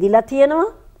සිරුර බෙදිලා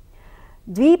තියෙනවා.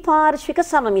 ද්විපාර්ශ්වික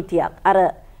සමමිතියක්. අර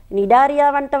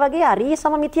නිඩාරියාවන්ට වගේ අරිය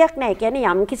සමමිතියක් නැහැ. ඒ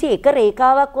කියන්නේ යම්කිසි එක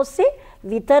රේඛාවක් ඔස්සේ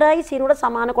විතරයි සිරුර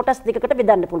සමාන කොටස් දෙකකට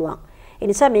බෙදන්න පුළුවන්. ඒ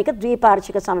නිසා මේක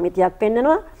ද්විපාර්ශ්වික සමමිතියක්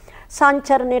පෙන්වනවා.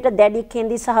 සංචරණයට දැඩි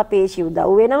කෙඳි සහ පේශි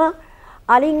උදව් වෙනවා.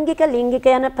 අලිංගික ලිංගික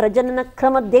යන ප්‍රජනන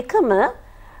ක්‍රම දෙකම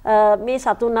මේ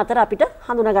සතුන් අතර අපිට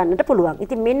හඳුනා ගන්නට පුළුවන්.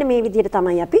 ඉතින් මෙන්න මේ විදිහට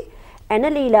තමයි අපි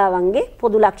ඇනලීලාවන්ගේ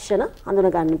පොදු ලක්ෂණ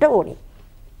හඳුනා ගන්නට ඕනේ.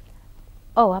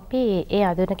 ඔව් අපි ඒ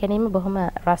අඳුන ගැනීම බොහොම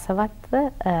රසවත්ව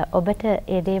ඔබට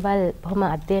ඒ දේවල් බොහොම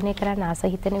අධ්‍යයනය කරන්න ආස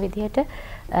හිතෙන විදිහට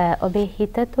ඔබේ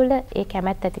හිත තුළ ඒ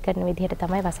කැමැත්ත ඇති කරන විදිහට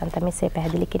තමයි වසන්ත මිස්සේ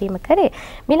පැහැදිලි කිරීම කරේ.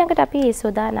 ඊළඟට අපි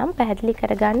සූදානම් පැහැදිලි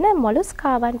කරගන්න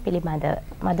මොලුස්කාවන් පිළිබඳ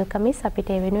මදුකමිස් අපිට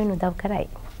ඒ වෙනුවෙන් උදව් කරයි.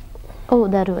 ඔව්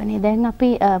දරුවනේ දැන් අපි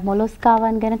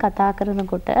මොලොස්කාවන් ගැන කතා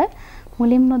කරනකොට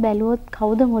මුලින්ම බැලුවොත්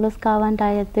කවුද මොලොස්කාවන්ට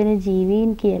අයත් වෙන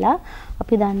ජීවීන් කියලා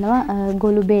අපි දන්නවා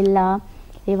ගොළු බෙල්ලා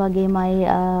ඒ වගේමයි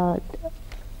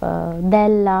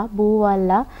දැල්ලා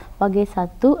බූවල්ලා වගේ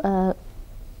සත්තු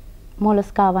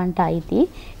මොලොස්කාවන්ට අයිති.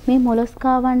 මේ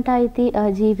මොලොස්කාවන්ට අයිති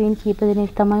ජීවීන් කීප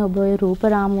දෙනෙක් තමයි ඔබ ඔය රූප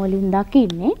රාමු වලින්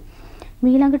දකින්නේ.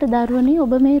 ඊළඟට දරුවනේ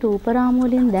ඔබ මේ රූප රාමු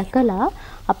වලින් දැකලා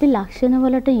අපි ලක්ෂණ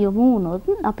වලට යොමු වුණොත්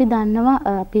අපි දන්නවා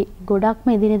අපි ගොඩක්ම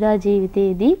එදිනෙදා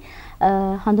ජීවිතයේදී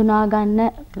හඳුනා ගන්න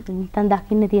නැත්නම්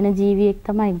දකින්න තියෙන ජීවියෙක්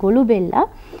තමයි ගොළු බෙල්ලා.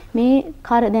 මේ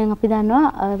දැන් අපි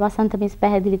දන්නවා වසන්ත මිස්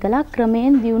පැහැදිලි කළා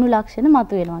ක්‍රමයෙන් දියුණු ලක්ෂණ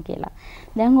මතුවෙනවා කියලා.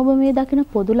 දැන් ඔබ මේ දකින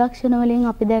පොදු ලක්ෂණ වලින්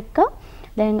අපි දැක්කා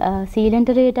දැන්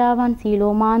සීලෙන්ටරේටාවන්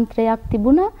සීලෝමාන්ත්‍රයක්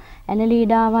තිබුණා.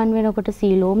 ඇනලීඩාවන් වෙනකොට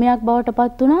සීලෝමයක් බවට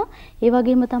පත් වුණා. ඒ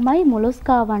වගේම තමයි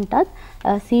මොලොස්කාවන්ටත්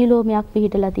සීලෝමයක්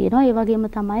පිහිටලා තියෙනවා. ඒ වගේම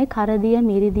තමයි කරදිය,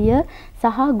 මිරිදිය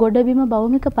සහ ගොඩබිම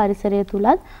භෞමික පරිසරය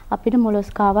තුලත් අපිට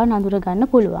මොලොස්කාවන් අඳුර ගන්න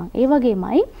පුළුවන්. ඒ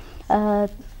වගේමයි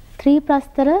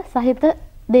ත්‍රිප්‍රස්තර සහිත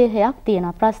දේහයක්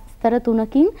තියෙනවා. ප්‍රස්තර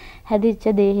 3කින් හැදිච්ච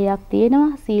දේහයක්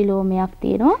තියෙනවා. සීලෝමයක්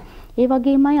තියෙනවා. ඒ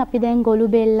වගේමයි අපි දැන් ගොළු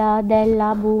බෙල්ලා,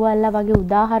 දැල්ලා, බූවල්ලා වගේ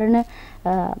උදාහරණ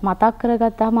මතක්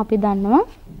කරගත්තාම අපි දන්නවා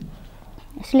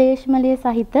ශ්ලේෂ්මලයේ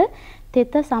සහිත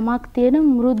තෙත සමක් තියෙන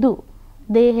මෘදු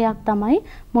දේහයක් තමයි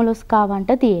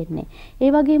මොලොස්කාවන්ට තියෙන්නේ. ඒ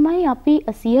වගේමයි අපි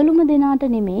සියලුම දෙනාට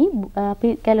නෙමෙයි අපි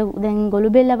දැන් ගොළු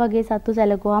බෙල්ලා වගේ සත්තු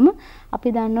සැලකුවාම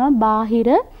අපි දන්නවා බාහිර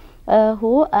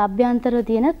හෝ අභ්‍යන්තර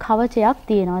තියෙන කවචයක්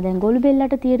තියෙනවා. දැන් ගොළු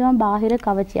බෙල්ලට තියෙනවා බාහිර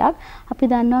කවචයක්. අපි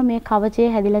දන්නවා මේ කවචය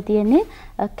හැදිලා තියෙන්නේ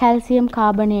කැල්සියම්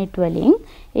කාබනේට් වලින්.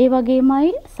 ඒ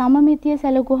වගේමයි සමමිතිය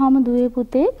සැලකුවාම දුවේ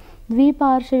පුතේ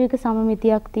ද්විපාර්ශ්වික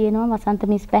සමමිතියක් තියෙනවා. වසන්ත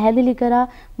මිස් පැහැදිලි කරා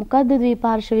මොකද්ද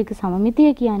ද්විපාර්ශ්වික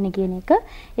සමමිතිය කියන්නේ කියන එක.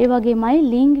 ඒ වගේමයි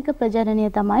ලිංගික ප්‍රජනනය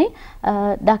තමයි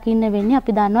දකින්න වෙන්නේ.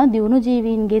 අපි දන්නවා දියුණු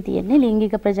ජීවීන්ගේ තියෙන්නේ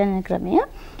ලිංගික ප්‍රජනන ක්‍රමය.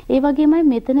 ඒ වගේමයි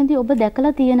මෙතනදී ඔබ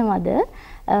දැකලා තියෙනවද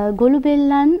ගොළු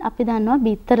බෙල්ලන් අපි දන්නවා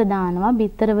බිත්තර දානවා.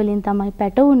 බිත්තර වලින් තමයි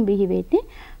පැටවුන් බිහි වෙන්නේ.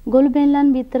 ගොළු බෙල්ලන්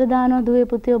බිත්තර දානවා දුවේ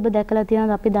පුතේ ඔබ දැකලා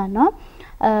තියෙනවද? අපි දන්නවා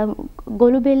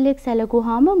ගොළු බෙල්ලෙක්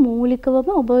සැලකුවාම මූලිකවම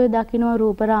ඔබ ඔය දකින්න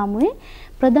රූප රාමුවේ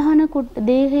ප්‍රධාන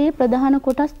දේහයේ ප්‍රධාන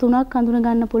කොටස් 3ක් හඳුන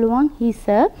ගන්න පුළුවන්. හිස,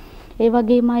 ඒ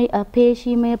වගේමයි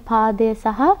පේශීමය පාදය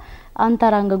සහ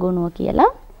අන්තරංග ගොනුව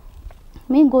කියලා.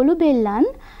 මේ ගොළු බෙල්ලන්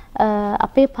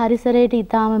අපේ පරිසරයට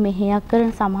ඊටාම මෙහෙයක්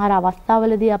කරන සමහර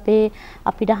අවස්ථාවලදී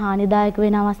අපිට හානිදායක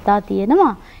වෙන අවස්ථා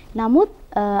තියෙනවා. නමුත්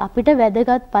අපිට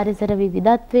වැදගත් පරිසර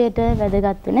විවිධත්වයට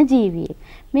වැදගත් වෙන ජීවියෙක්.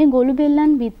 මේ ගොළු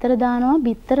බෙල්ලන් බිත්තර දානවා,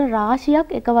 බිත්තර රාශියක්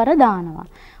එකවර දානවා.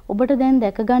 ඔබට දැන්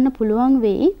දැක ගන්න පුළුවන්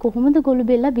වෙයි කොහොමද ගොළු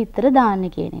බෙල්ල බිත්තර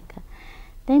දාන්නේ කියන එක.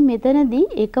 දැන් මෙතනදී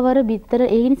එකවර බිත්තර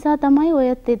ඒ නිසා තමයි ඔය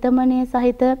තෙතමනේ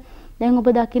සහිත දැන් ඔබ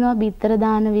දකිනවා බිත්තර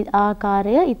දාන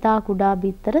ආකාරය ඊතා කුඩා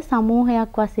බිත්තර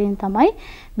සමූහයක් වශයෙන් තමයි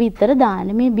බිත්තර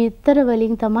දාන්නේ. මේ බිත්තර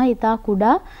වලින් තමයි ඊතා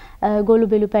කුඩා ගොළු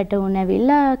බෙළු පැටවුන්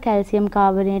ඇවිල්ලා කැල්සියම්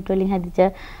කාබනේට් වලින් හැදිච්ච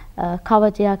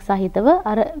කවචයක් සහිතව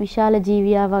අර විශාල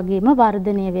ජීවියා වගේම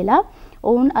වර්ධනය වෙලා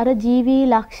ඔවුන් අර ජීවී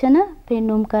ලක්ෂණ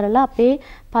පෙන්눔 කරලා අපේ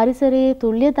පරිසරයේ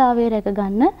තුල්‍යතාවය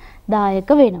රැකගන්න දායක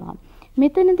වෙනවා.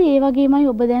 මෙතනදී ඒ වගේමයි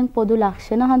ඔබ දැන් පොදු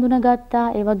ලක්ෂණ හඳුනාගත්තා.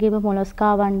 ඒ වගේම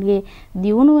මොලස්කාවන්ගේ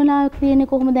දියුණුවලා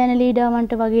කියන්නේ කොහොමද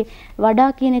ඇනලීඩාවන්ට වගේ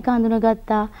වඩා කියන එක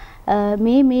හඳුනාගත්තා.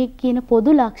 මේ කියන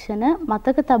පොදු ලක්ෂණ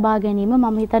මතක තබා ගැනීම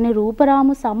මම හිතන්නේ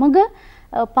රූපරාමු සමග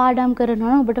පාඩම්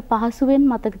කරනවා නම් ඔබට පහසුවෙන්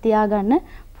මතක තියාගන්න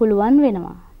පුළුවන්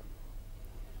වෙනවා.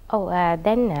 ඔව්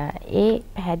දැන් ඒ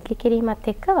පැහැදිලි කිරීමත්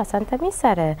එක්ක වසන්ත මිස්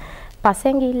අර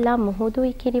පසැඟිල්ලා මුහුදු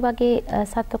ඉකිරි වගේ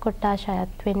සත්ව කොට්ටාශ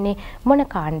අයත් වෙන්නේ මොන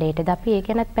කාණ්ඩයටද? අපි ඒ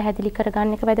ගැනත් පැහැදිලි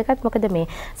කරගන්න එක වැදගත්. මොකද මේ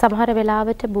සමහර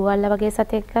වෙලාවට බුවල්ලා වගේ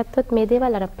සතෙක් ගත්තොත් මේ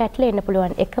දේවල් අර පැටලෙන්න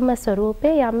පුළුවන්. එකම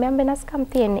ස්වරූපේ යම් යම් වෙනස්කම්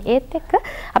තියෙන්නේ. ඒත් එක්ක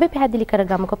අපි පැහැදිලි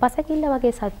කරගමුකෝ පසැඟිල්ලා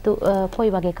වගේ සත්තු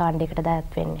කොයි වගේ කාණ්ඩයකටද අයත්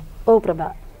වෙන්නේ? ඔව්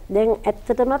ප්‍රභා. දැන්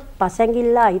ඇත්තටම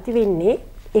පසැඟිල්ලා අයිති වෙන්නේ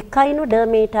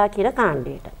එකයිනොඩර්මේටා කියන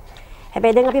කාණ්ඩයට.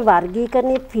 හැබැයි දැන් අපි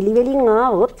වර්ගීකරණයේ පිළිවෙලින්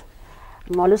ආවොත්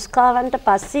මොලස්කාවන්ට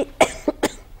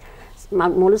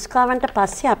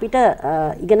පස්සේ අපිට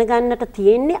ඉගෙන ගන්නට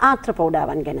තියෙන්නේ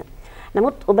ආත්‍රපෝඩාවන් ගැන.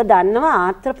 නමුත් ඔබ දන්නවා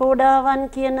ආත්‍රපෝඩාවන්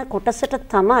කියන කොටසට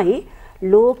තමයි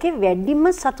ලෝකේ වැඩිම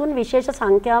සතුන් විශේෂ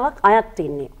සංඛ්‍යාවක් අයත්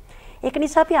වෙන්නේ. ඒක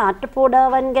නිසා අපි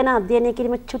ආත්‍රපෝඩාවන් ගැන අධ්‍යයනය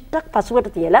කිරීම චුට්ටක් පසුවට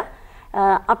තියලා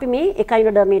අපි මේ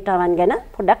එකයිනොඩර්මේටාවන් ගැන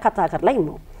පොඩ්ඩක් කතා කරලා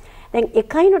ඉමු. දැන්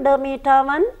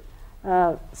එකයිනොඩර්මේටාවන්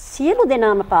සියලු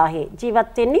දෙනාම පාහේ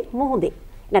ජීවත් වෙන්නේ මුහුදේ.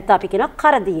 නැත්නම් අපි කියනවා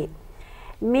කරදියේ.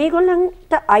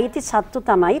 මේගොල්ලන්ට අයිති සත්තු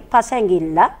තමයි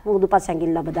පසැඟිල්ලා, මුහුදු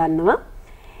පසැඟිල්ලා ඔබ දන්නවා.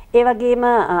 ඒ වගේම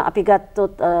අපි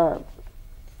ගත්තොත්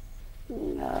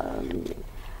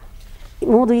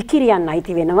මුහුදු ඉකිරියන්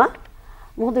අයිති වෙනවා.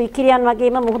 මුහුදු ඉකිරියන්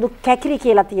වගේම මුහුදු කැකිරි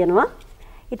කියලා තියෙනවා.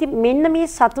 ඉතින් මෙන්න මේ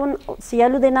සතුන්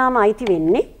සියලු දෙනාම අයිති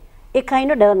වෙන්නේ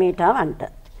එකයිනොඩර්මේටාවන්ට.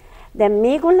 දැන්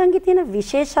මේගොල්ලන්ගේ තියෙන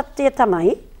විශේෂත්වය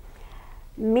තමයි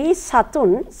මේ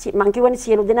සතුන් මං කියවනේ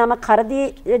සියලු දෙනාම කරදී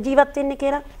ජීවත් වෙන්නේ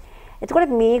කියලා.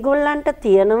 එතකොට මේගොල්ලන්ට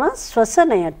තියෙනවා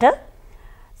ශ්වසනයට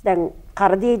දැන්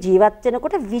කරදී ජීවත්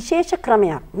වෙනකොට විශේෂ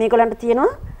ක්‍රමයක්. මේගොල්ලන්ට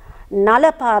තියෙනවා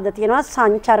නලපාද තියෙනවා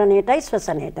සංචරණයටයි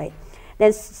ශ්වසනයටයි.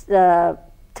 දැන්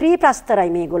ත්‍රිප්‍රස්තරයි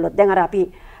මේගොල්ලෝ. දැන් අර අපි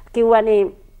කියවනේ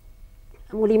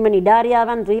මුලින්ම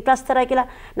නිඩාරියාවන් ත්‍රිප්‍රස්තරයි කියලා.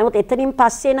 නමුත් එතනින්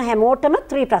පස්සේ එන හැමෝටම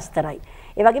ත්‍රිප්‍රස්තරයි.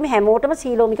 ඒ වගේම හැමෝටම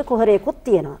සීලෝමික කුහරයකුත්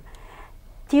තියෙනවා.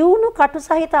 තියුණු කටු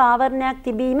සහිත ආවරණයක්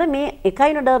තිබීම මේ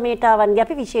එකයිනොඩර්මේටාවන්ගේ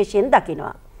අපි විශේෂයෙන්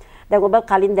දකිනවා. දැන් ඔබ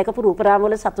කලින් දැකපු රූපරාම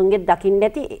වල සතුන්ගේ දකින්න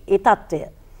ඇති ඒ తত্ত্বය.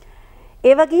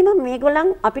 ඒ වගේම මේගොල්ලන්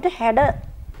අපිට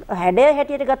හැඩය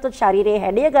හැටියට ගත්තොත් ශරීරයේ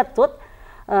හැඩය ගත්තොත්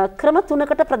ක්‍රම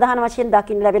තුනකට ප්‍රධාන වශයෙන්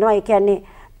දකින්න ලැබෙනවා. ඒ කියන්නේ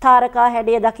තාරකා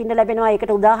හැඩය දකින්න ලැබෙනවා.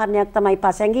 ඒකට උදාහරණයක් තමයි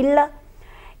පසැඟිල්ල.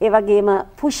 ඒ වගේම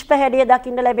පුෂ්ප හැඩය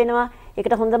දකින්න ලැබෙනවා.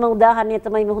 ඒකට හොඳම උදාහරණය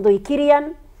තමයි මුහුදු ඉකිරියන්.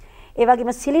 ඒ වගේම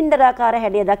සිලින්ඩරාකාර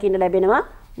හැඩය දකින්න ලැබෙනවා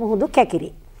මුහුදු කැකිරි.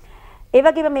 ඒ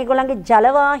වගේම මේගොල්ලන්ගේ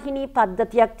ජලවාහිනී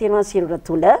පද්ධතියක් තියෙනවා සිරුර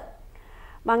තුල.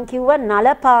 මං කිව්වා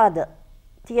නලපාද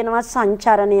තියෙනවා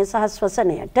සංචරණය සහ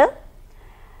ශ්වසනයට.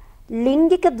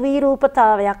 ලිංගික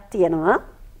ද්විරූපතාවයක් තියෙනවා.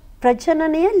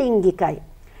 ප්‍රජනනය ලිංගිකයි.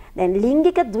 දැන්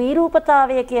ලිංගික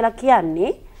ද්විරූපතාවය කියලා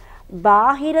කියන්නේ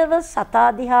බාහිරව සතා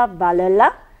දිහා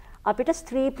බලලා අපිට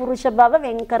ස්ත්‍රී පුරුෂ බව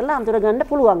වෙන් කරලා අඳුරගන්න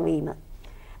පුළුවන් වීම.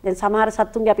 දැන් සමහර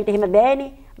සත්තුන්ගේ අපිට එහෙම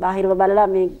බෑනේ. බාහිරව බලලා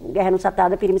මේ ගැහණු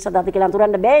සතාද පිරිමි සතාද කියලා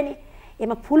අඳුරන්න බෑනේ.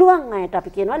 එහෙම පුළුවන් අයට අපි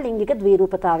කියනවා ලිංගික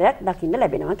ද්විරූපතාවයක් දකින්න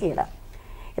ලැබෙනවා කියලා.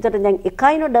 එතකොට දැන්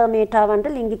එකයිනොඩර්මේටාවන්ට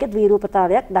ලිංගික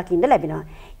ද්විරූපතාවයක් දකින්න ලැබෙනවා.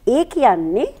 ඒ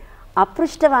කියන්නේ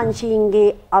අපෘෂ්ඨ වංශීන්ගේ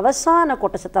අවසාන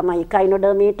කොටස තමයි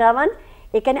එකයිනොඩර්මේටාවන්.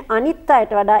 ඒ කියන්නේ අනිත්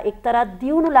අයට වඩා එක්තරා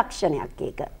දියුණු ලක්ෂණයක්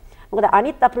ඒක. මොකද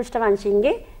අනිත් අපෘෂ්ඨ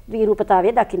වංශීන්ගේ ද්විරූපතාවය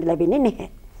දකින්න ලැබෙන්නේ නැහැ.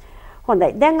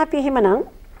 හොඳයි. දැන් අපි එහෙමනම්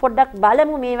පොඩ්ඩක්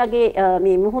බලමු මේ වගේ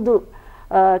මේ මුහුදු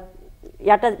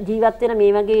යට ජීවත් වෙන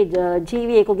මේ වගේ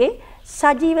ජීවියෙකුගේ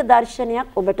සජීව දර්ශනයක්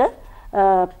ඔබට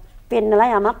පෙන්නලා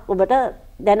යමක් ඔබට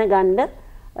දැනගන්න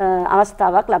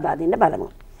අවස්ථාවක් ලබා දෙන්න බලමු.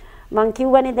 මං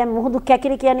කියවනේ දැන් මුහුදු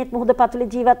කැකිරි කියන්නේත් මුහුදු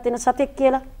පතුලේ ජීවත් වෙන සතෙක්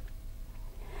කියලා.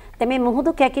 දැන් මේ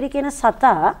මුහුදු කැකිරි කියන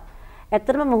සතා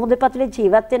ඇත්තටම මුහුදු පතුලේ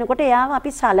ජීවත් වෙනකොට එයාව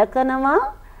අපි සලකනවා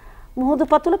මුහුදු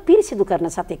පතුල පිරිසිදු කරන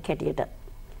සතෙක් හැටියට.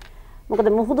 මොකද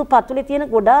මුහුදු පතුලේ තියෙන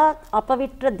ගොඩාක්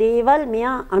අපවිත්‍ර දේවල්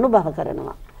මෙයා අනුභව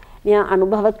කරනවා. මෙයා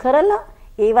අනුභව කරලා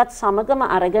ඒවත් සමගම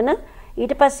අරගෙන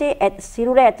ඊට පස්සේ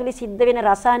සිරුර ඇතුලේ සිද්ධ වෙන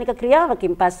රසායනික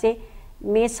ක්‍රියාවකින් පස්සේ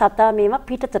මේ සතා මේවා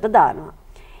පිටතට දානවා.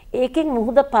 ඒකෙන්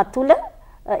මුහුද පතුල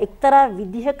එක්තරා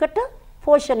විදිහකට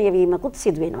පෝෂණය වීමකුත්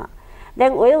සිදු වෙනවා.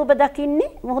 දැන් ඔය ඔබ දකින්නේ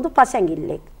මුහුදු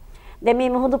පසැඟිල්ලෙක්. දැන් මේ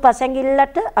මුහුදු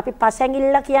පසැඟිල්ලට අපි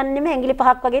පසැඟිල්ල කියන්නේම ඇඟිලි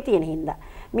 5ක් වගේ තියෙන හින්දා.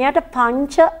 මෙයාට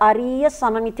පංච අරීය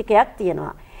සමමිතිකයක්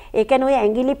තියෙනවා. ඒ කියන්නේ ඔය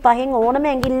ඇඟිලි 5න් ඕනම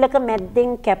ඇඟිල්ලක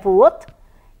මැද්දෙන් කැපුවොත්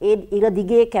ඒ ඉර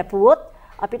දිගේ කැපුවොත්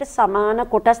අපිට සමාන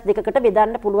කොටස් දෙකකට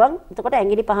බෙදන්න පුළුවන්. එතකොට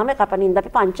ඇඟිලි 5ම කපනින්ද අපි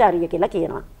පංච අරීය කියලා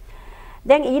කියනවා.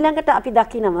 දැන් ඊළඟට අපි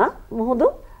දකිනවා මුහුදු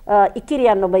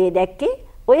ඉකිරියන් ඔබ දැක්කේ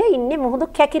ඔය ඉන්නේ මුහුදු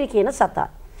කැකිරි කියන සතා.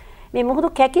 මේ මුහුදු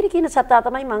කැකිරි කියන සතා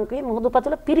තමයි මං කිව්වේ මුහුදු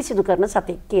පතුල පිරිසිදු කරන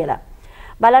සතෙක් කියලා.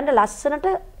 බලන්න ලස්සනට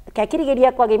කැකිරි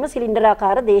ගෙඩියක් වගේම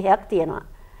සිලින්ඩරාකාර දේහයක් තියෙනවා.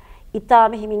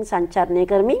 ඊටාම හිමින් සංචරණය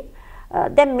කරමින්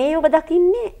දැන් මේ ඔබ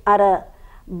දකින්නේ අර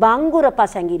බංගුර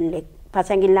පසැඟිල්ලෙක්.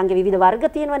 පසැඟිල්ලන්ගේ විවිධ වර්ග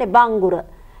තියෙනවානේ බංගුර.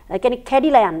 ඒ කියන්නේ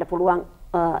කැඩිලා යන්න පුළුවන්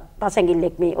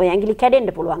පසැඟිල්ලෙක් මේ ඔය ඇඟිලි කැඩෙන්න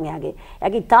පුළුවන් එයාගේ.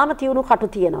 එයාගේ ඊටාම තියුණු කටු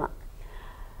තියෙනවා.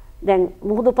 දැන්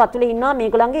මුහුදු පතුලේ ඉන්නවා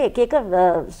මේගොල්ලන්ගේ එක එක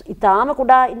ඊටාම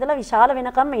කුඩා ඉඳලා විශාල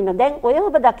වෙනකම්ම ඉන්නවා. දැන් ඔය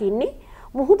ඔබ දකින්නේ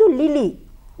මුහුදු ලිලි.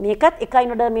 මේකත්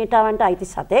 1.9 මීටරවන්ට අයිති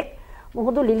සතෙක්.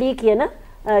 මුහුදු ලිලි කියන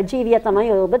ජීවිය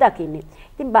තමයි ඔය ඔබ දකින්නේ.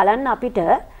 ඉතින් බලන්න අපිට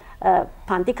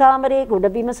පන්ති කාමරයේ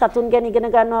ගොඩබිම සතුන් ගැන ඉගෙන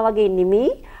ගන්නවා වගේ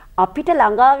නෙමෙයි අපිට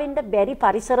ළඟා වෙන්න බැරි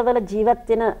පරිසරවල ජීවත්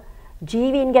වෙන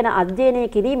ජීවීන් ගැන අධ්‍යයනය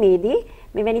කිරීමේදී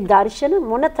මෙවැනි දර්ශන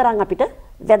මොනතරම් අපිට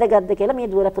වැදගත්ද කියලා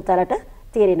මේ දුර පුතාලට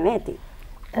තේරෙනවා ඇති.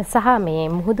 සහ මේ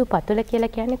මුහුදු පතුල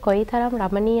කියලා කියන්නේ කොයිතරම්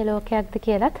රමණීය ලෝකයක්ද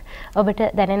කියලත් ඔබට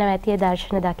දැනෙනවා ඇති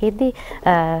දර්ශන දකිද්දී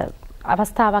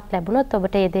අවස්ථාවක් ලැබුණොත්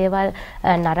ඔබට මේ දේවල්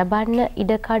නරඹන්න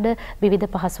ඉඩකඩ විවිධ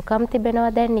පහසුකම් තිබෙනවා.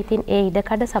 දැන් ඉතින් ඒ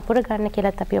ඉඩකඩ සපුර ගන්න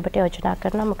කියලාත් අපි ඔබට යෝජනා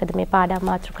කරනවා. මොකද මේ පාඩම්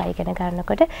මාතෘකා ඉගෙන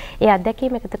ගන්නකොට ඒ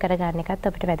අත්දැකීම් එකතු කරගන්න එකත්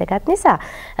අපිට වැදගත් නිසා.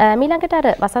 ඊළඟට අර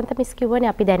වසන්ත මිස්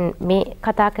කිව්වනේ අපි දැන් මේ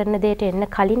කතා කරන දෙයට එන්න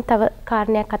කලින් තව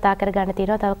කාරණයක් කතා කරගන්න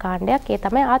තියෙනවා. තව කාණ්ඩයක් ඒ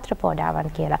තමයි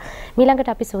ආත්‍රපෝඩාවන් කියලා.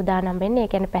 ඊළඟට අපි සූදානම් වෙන්නේ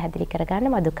ඒ ගැන පැහැදිලි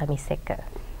කරගන්න මදුක මිස් එක්ක.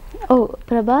 ඔව්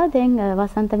ප්‍රභා දැන්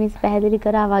වසන්ත මිස් පැහැදිලි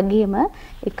කරා වගේම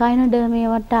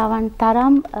එකයිනොඩර්මේවටාවන්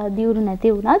තරම් දියුණු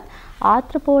නැති වුණත්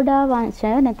ආත්‍රපෝඩා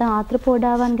වංශය නැත්නම්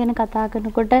ආත්‍රපෝඩාවන් ගැන කතා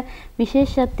කරනකොට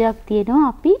විශේෂත්වයක් තියෙනවා.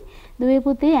 අපි දුවේ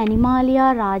පුතේ ඇනිමාලියා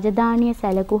රාජධානිය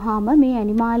සැලකුවාම මේ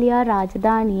ඇනිමාලියා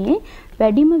රාජධානියේ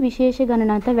වැඩිම විශේෂ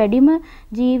ගණනට වැඩිම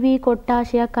ජීවී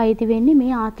කොට්ටාශයක් අයිති වෙන්නේ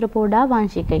මේ ආත්‍රපෝඩා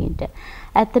වංශිකයින්ට.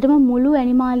 ඇත්තටම මුළු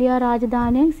ඇනිමාලියා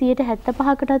රාජධානියෙන්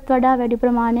 75%කටත් වඩා වැඩි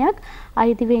ප්‍රමාණයක්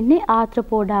අයිති වෙන්නේ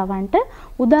ආත්‍රපෝඩාවන්ට.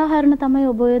 උදාහරණ තමයි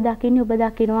ඔබ ඔය දකින්නේ. ඔබ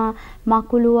දකිනවා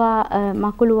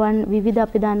මකුලුවන් විවිධ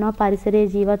අපි දන්නවා පරිසරයේ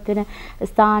ජීවත් වෙන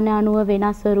ස්ථාන අනුව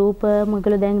වෙනස් ස්වරූප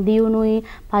මොකද දැන් දියුණුයි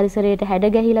පරිසරයට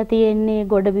හැඩ ගැහිලා තියෙන්නේ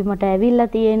ගොඩබිමට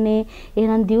ඇවිල්ලා තියෙන්නේ.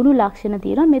 එහෙනම් දියුණු ලක්ෂණ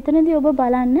තියෙනවා. මෙතනදී ඔබ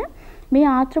බලන්න මේ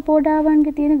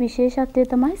ආත්‍රපෝඩාවන්ගේ තියෙන විශේෂත්වය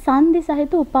තමයි සංදි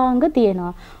සහිත උපාංග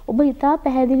තියෙනවා. ඔබ ඉතා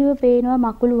පැහැදිලිව පේනවා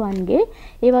මකුළුවන්ගේ.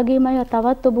 ඒ වගේමයි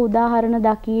තවත් ඔබ උදාහරණ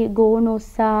දකි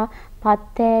ගෝනොස්සා,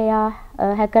 පත්තෑයා,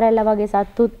 හැකරැල්ල වගේ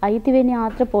සත්තුත් අයිති වෙන්නේ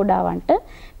ආත්‍රපෝඩාවන්ට.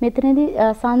 මෙතනදී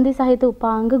සංදි සහිත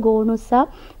උපාංග ගෝනොස්සා,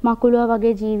 මකුළුවා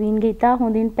වගේ ජීවීන්ගේ ඉතා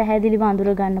හොඳින් පැහැදිලිව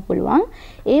අඳුර ගන්න පුළුවන්.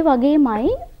 ඒ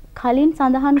වගේමයි කලින්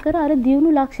සඳහන් කර අර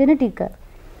දියුණු ලක්ෂණ ටික.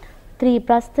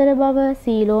 ත්‍රිප්‍රස්තර බව,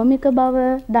 සීලෝමික බව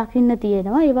දකින්න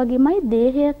තියෙනවා. ඒ වගේමයි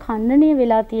දේහය ඛණ්ඩණය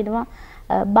වෙලා තියෙනවා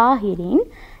බාහිරින්.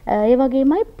 ඒ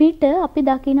වගේමයි පිට අපි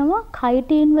දකිනවා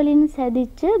කයිටින් වලින්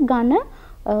සැදිච්ච ඝන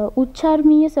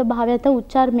උච්චර්මීය ස්වභාවයත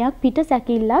උච්චර්මයක් පිට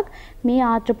සැකිල්ලක් මේ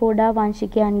ආත්‍රපෝඩා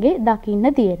වංශිකයන්ගේ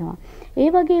දකින්න තියෙනවා. ඒ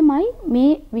වගේමයි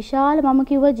මේ විශාල මම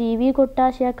කිව්ව ජීවී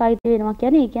කොට්ටාශයක් අයිති වෙනවා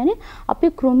කියන්නේ ඒ කියන්නේ අපි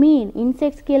කෘමීන්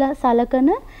ඉන්සෙක්ට්ස් කියලා සලකන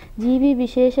ජීවී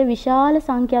විශේෂ විශාල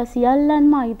සංඛ්‍යා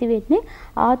සියල්ලන්ම අයිති වෙන්නේ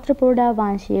ආත්‍රපෝඩා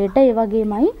වංශයට. ඒ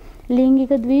වගේමයි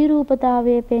ලිංගික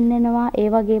ද්විරූපතාවය පෙන්වනවා. ඒ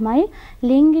වගේමයි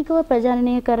ලිංගිකව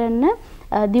ප්‍රජනනය කරන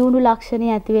දියුණු ලක්ෂණ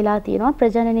ඇති වෙලා තියෙනවා.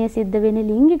 ප්‍රජනනය සිද්ධ වෙන්නේ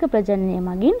ලිංගික ප්‍රජනනය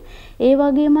මගින්. ඒ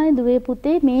වගේමයි දුවේ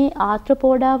පුතේ මේ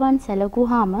ආත්‍රපෝඩාවන්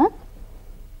සැලකුවාම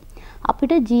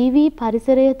අපිට ජීවී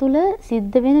පරිසරය තුල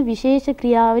සිද්ධ වෙන විශේෂ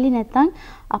ක්‍රියාවලි නැත්නම්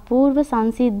අපූර්ව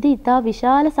සංසිද්ධි ඉතා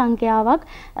විශාල සංඛ්‍යාවක්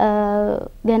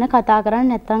ගැන කතා කරන්න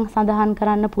නැත්නම් සඳහන්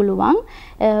කරන්න පුළුවන්.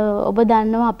 ඔබ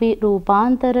දන්නවා අපි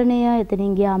රූපාන්තරණය,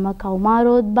 එතනින් ගියාම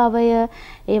කෞමාරෝද්භවය,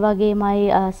 ඒ වගේමයි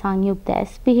සංයුක්ත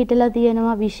ඇස් පිහිටලා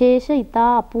තියෙනවා. විශේෂ ඉතා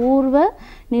අපූර්ව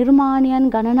නිර්මාණයන්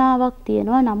ගණනාවක්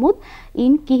තියෙනවා. නමුත්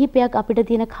ඉන් කිහිපයක් අපිට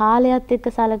තියෙන කාලයත්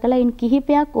එක්ක සලකලා ඉන්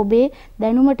කිහිපයක් ඔබේ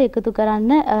දැනුමට එකතු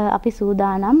කරන්න අපි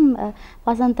සූදානම්.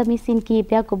 වසන්ත මිස්සින්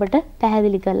කිහිපයක් ඔබට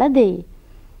පැහැදිලි කරලා දෙයි.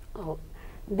 ඔව්.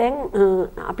 දැන්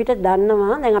අපිට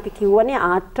දන්නවා දැන් අපි කියවනේ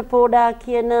ආත්‍රපෝඩා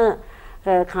කියන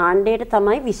කාණ්ඩයට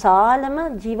තමයි විශාලම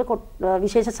ජීව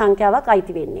විශේෂ සංඛ්‍යාවක්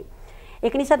අයිති වෙන්නේ.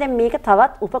 ඒක නිසා දැන් මේක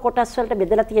තවත් උපකොටස් වලට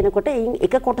බෙදලා තියෙනකොට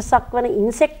එක කොටසක් වන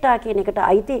ඉන්සෙක්ටා කියන එකට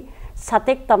අයිති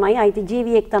සතෙක් තමයි අයිති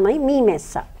ජීවියෙක් තමයි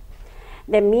මීමැස්සා.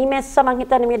 දැන් මීමැස්සා මං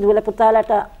හිතන්නේ මේ දුවල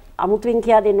පුතාලට අමුතුවෙන්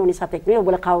කියා දෙන්න ඕනි සතෙක් නෙවෙයි.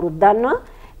 ඔයගොල්ලෝ කවුරුත් දන්නවා.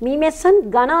 මීමැස්සන්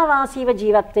ඝනවාසීව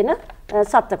ජීවත් වෙන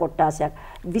සත්ත්ව කොට්ටාසයක්.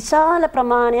 විශාල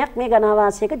ප්‍රමාණයක් මේ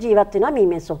ඝනවාසයක ජීවත් වෙනවා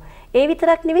මීමැස්සෝ. ඒ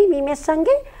විතරක් නෙවෙයි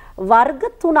මීමැස්සන්ගේ වර්ග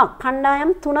 3ක්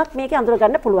කණ්ඩායම් 3ක් මේකේ අඳුර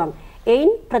ගන්න පුළුවන්.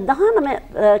 එයින් ප්‍රධානම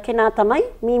කෙනා තමයි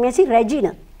මීමැසි රැජින.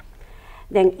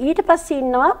 දැන් ඊට පස්සේ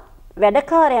ඉන්නවා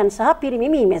වැඩකාරයන් සහ පිරිමි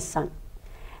මීමැස්සන්.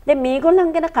 දැන් මේගොල්ලන්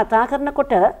ගැන කතා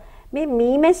කරනකොට මේ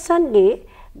මීමැස්සන්ගේ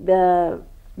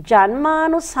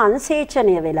ජන්මානු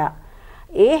සංසේචනය වෙලා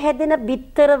ඒ හැදෙන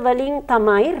බිත්තර වලින්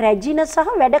තමයි රැජින සහ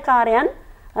වැඩකාරයන්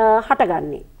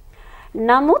හටගන්නේ.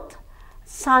 නමුත්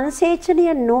සංසේචනය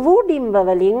නොවූ ඩිම්බ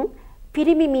වලින්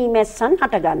පිරිමි මීමැස්සන්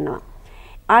හටගන්නවා.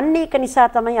 අන්න ඒක නිසා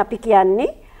තමයි අපි කියන්නේ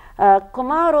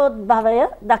කුමාරෝද්භවය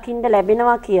දකින්න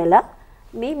ලැබෙනවා කියලා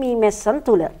මේ මීමැස්සන්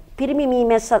තුල. පිරිමි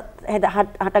මීමැස්ස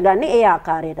හටගන්නේ ඒ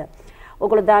ආකාරයට.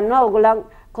 ඔයගොල්ලෝ දන්නවා ඔයගොල්ලන්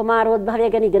කුමාරෝද්භවය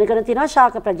ගැන ඉගෙනගෙන තියෙනවා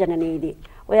ශාක ප්‍රජනනයේදී.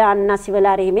 ඔය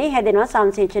අන්නසිවලාරේ මේ හැදෙනවා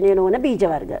සංසේචනය නොවන බීජ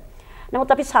වර්ග.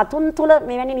 නමුත් අපි සතුන් තුල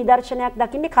මෙවැනි නිදර්ශනයක්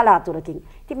දකින්නේ කලාතුරකින්.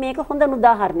 ඉතින් මේක හොඳ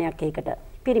උදාහරණයක් ඒකට.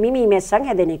 පිරිමි මීමැස්සන්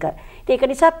හැදෙන එක. ඒක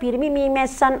නිසා පිරිමි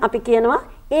මීමැස්සන් අපි කියනවා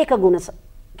ඒක ගුණ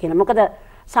කියලා. මොකද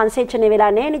සංසේචනය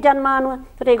වෙලා නැහැ නේ ජන්මානුව.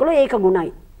 ඒකට ඒගොල්ලෝ ඒක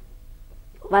ගුණයි.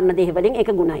 වර්ණ දේහ වලින්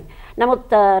ඒක ගුණයි.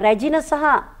 නමුත් රැජින සහ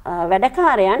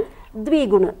වැඩකාරයන්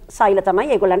ද්විගුණ සෛල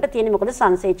තමයි ඒගොල්ලන්ට තියෙන්නේ. මොකද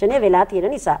සංසේචනය වෙලා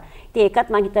තියෙන නිසා. ඉතින් ඒකත්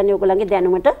මම හිතන්නේ ඔයගොල්ලන්ගේ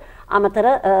දැනුමට අමතර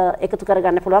එකතු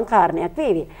කරගන්න පුළුවන් කාරණයක්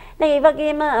වේවි. දැන් ඒ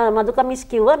වගේම මදුකමිස්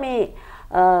කිව්වා මේ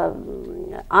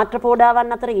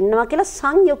ආට්‍රපෝඩාවන් අතර ඉන්නවා කියලා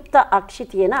සංයුක්ත අක්ෂි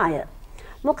තියෙන අය.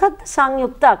 මොකක්ද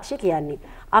සංයුක්ත අක්ෂි කියන්නේ?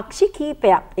 අක්ෂි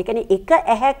කීපයක්. ඒ කියන්නේ එක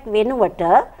ඇහැක් වෙනුවට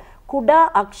කුඩා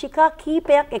අක්ෂිකා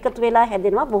කීපයක් එකතු වෙලා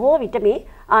හැදෙනවා බොහෝ විට මේ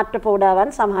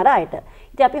ආට්‍රපෝඩාවන් සමහර අයට.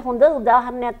 ඉතින් අපි හොඳ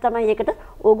උදාහරණයක් තමයි ඒකට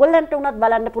ඕගොල්ලන්ට උනත්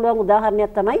බලන්න පුළුවන්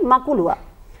උදාහරණයක් තමයි මකුලුවා.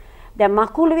 දැන්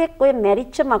මකුලුවෙක් ඔය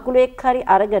මැරිච්ච මකුලුවෙක් හරි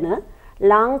අරගෙන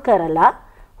ලං කරලා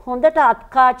හොඳට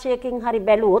අත්කාචයකින් හරි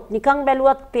බැලුවොත් නිකන්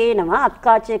බැලුවත් පේනවා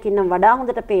අත්කාචයකින් නම් වඩා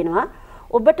හොඳට පේනවා.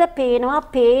 ඔබට පේනවා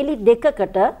පේලි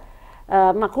දෙකකට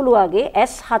මකුලුවාගේ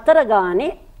S4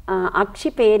 ගානේ අක්ෂි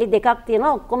පේලි දෙකක්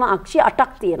තියෙනවා. ඔක්කොම අක්ෂි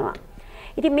 8ක් තියෙනවා.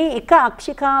 ඉතින් මේ එක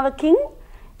අක්ෂිකාවකින්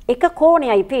එක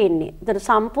කෝණයයි පේන්නේ. ඒතර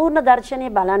සම්පූර්ණ දර්ශනය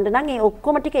බලන්න නම් ඒ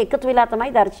ඔක්කොම ටික එකතු වෙලා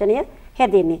තමයි දර්ශනය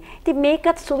හැදෙන්නේ. ඉතින්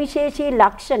මේකත් සුවිශේෂී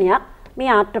ලක්ෂණයක්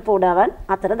මේ ආට්‍රපෝඩාවන්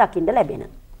අතර දකින්න ලැබෙන.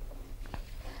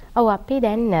 ඔව් අපි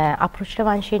දැන් අපෘෂ්ඨ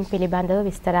වංශයෙන් පිළිබඳව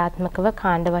විස්තරාත්මකව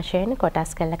කාණ්ඩ වශයෙන්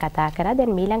කොටස් කරලා කතා කරා.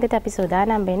 දැන් ඊළඟට අපි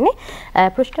සූදානම් වෙන්නේ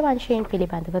පෘෂ්ඨ වංශයෙන්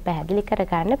පිළිබඳව පැහැදිලි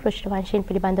කරගන්න. පෘෂ්ඨ වංශයෙන්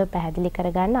පිළිබඳව පැහැදිලි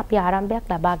කරගන්න අපි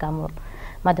ආරම්භයක් ලබා ගමු.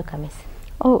 මදුකමිස්.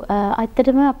 ඔව්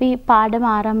ඇත්තටම අපි පාඩම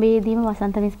ආරම්භයේදීම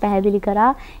වසන්ත මිස් පැහැදිලි කරා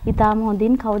ඊටාම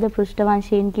හොඳින් කවුද පෘෂ්ඨ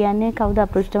වංශයෙන් කියන්නේ කවුද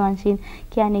අපෘෂ්ඨ වංශයෙන්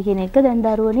කියන්නේ කියන එක. දැන්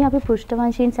දරුවනේ අපි පෘෂ්ඨ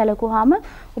වංශයෙන් සැලකුවාම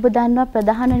ඔබ දන්නවා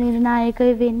ප්‍රධාන නිර්ණායකය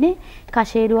වෙන්නේ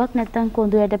කෂේරුවක් නැත්නම්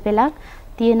කොඳු යට පෙලක්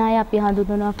තියෙන අය අපි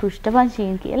හඳුන්වනවා පෘෂ්ඨ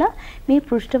වංශයෙන් කියලා. මේ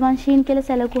පෘෂ්ඨ වංශයෙන් කියලා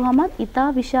සැලකුවාම ඊටා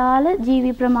විශාල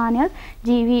ජීවි ප්‍රමාණයක්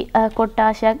ජීවි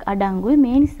කොට්ටාශයක් අඩංගුයි.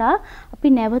 මේ නිසා අපි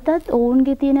නැවතත්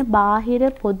ඔවුන්ගේ තියෙන බාහිර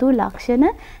පොදු ලක්ෂණ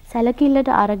සැලකිල්ලට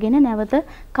අරගෙන නැවත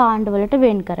කාණ්ඩවලට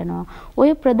වෙන් කරනවා. ඔය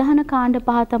ප්‍රධාන කාණ්ඩ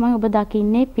පහ තමයි ඔබ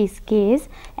දකින්නේ පිස්කේස්,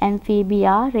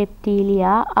 ඇම්ෆීබියා,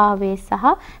 රෙප්ටීලියා, ආවේස් සහ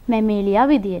මැමේලියා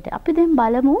විදියට. අපි දැන්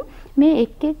බලමු මේ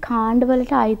එක් එක්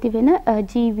කාණ්ඩවලට අයිති වෙන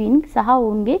ජීවීන් සහ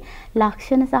ඔවුන්ගේ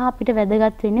ලක්ෂණ සහ අපිට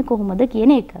වැදගත් වෙන්නේ කොහොමද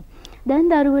කියන එක.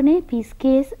 දැන් දරුවනේ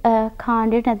පිස්කේස්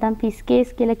කාණ්ඩයට නැත්නම්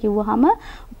පිස්කේස් කියලා කිව්වහම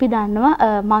අපි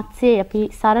දන්නවා මත්ස්‍ය අපි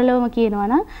සරලවම කියනවා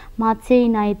නම්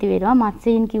මත්ස්‍යයින් අයිති වෙනවා.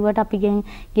 මත්ස්‍යයින් කිව්වට අපි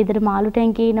ගෙදර මාළු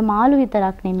ටැංකියේ ඉන්න මාළු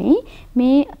විතරක් නෙමෙයි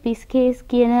මේ පිස්කේස්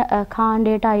කියන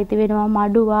කාණ්ඩයට අයිති වෙනවා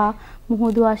මඩුවා,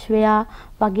 මුහුදු අශ්වයා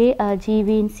වගේ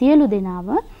ජීවීන් සියලු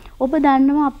දෙනාම. ඔබ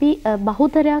දන්නවා අපි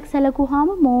බහුතරයක් සැලකුවාම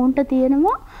මොවුන්ට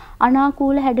තියෙනවා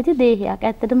අනාකූල හැඩති දේහයක්.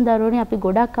 ඇත්තටම දරුවනේ අපි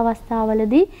ගොඩක්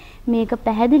අවස්ථාවලදී මේක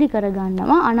පැහැදිලි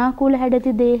කරගන්නවා. අනාකූල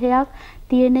හැඩති දේහයක්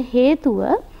තියෙන හේතුව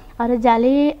අර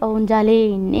ජලයේ ඔවුන් ජලයේ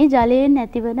ඉන්නේ. ජලයෙන්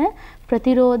නැතිවන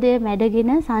ප්‍රතිරෝධය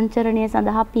මැඩගෙන සංචරණය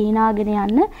සඳහා පීනාගෙන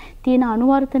යන්න තියෙන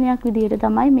අනුවර්තනයක් විදිහට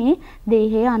තමයි මේ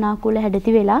දේහය අනාකූල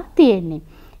හැඩති වෙලා තියෙන්නේ.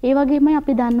 ඒ වගේමයි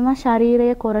අපි දන්නවා ශරීරය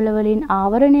කොරළ වලින්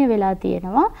ආවරණය වෙලා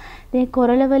තියෙනවා. මේ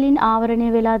කොරළ වලින් ආවරණය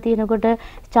වෙලා තියෙනකොට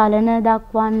චලන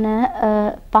දක්වන්න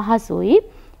පහසුයි.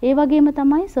 ඒ වගේම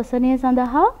තමයි ශ්වසනය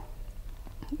සඳහා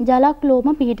ජලක් ලෝම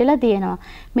පිහිටලා තියෙනවා.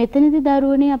 මෙතනදී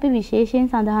දරුවනේ අපි විශේෂයෙන්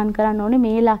සඳහන් කරන්න ඕනේ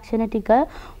මේ ලක්ෂණ ටික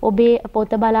ඔබේ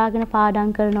පොත බලාගෙන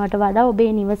පාඩම් කරනවට වඩා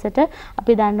ඔබේ නිවසට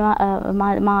අපි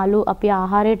දන්නවා මාළු අපි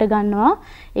ආහාරයට ගන්නවා.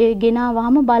 ඒ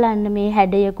ගෙනාවහම බලන්න මේ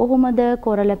හැඩය කොහොමද,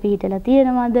 කොරළ පිහිටලා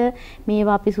තියෙනවද,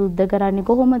 මේවා අපි සුද්ධ කරන්නේ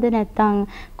කොහොමද, නැත්නම්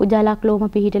ජලක් ලෝම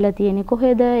පිහිටලා තියෙන්නේ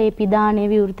කොහෙද, ඒ පිදානේ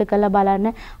විවෘත කරලා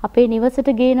බලන්න. අපේ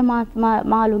නිවසට ගේන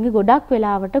මාළුන්ගේ ගොඩක්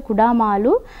වෙලාවට කුඩා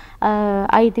මාළු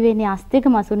අයිති වෙන්නේ අස්තික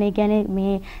මසුනේ. කියන්නේ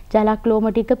මේ ජලක් ලෝම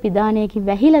ටික පිදානයකින්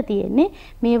වැහිලා තියෙන්නේ.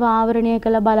 මේවා ආවරණය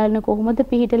කරලා බලන්න කොහොමද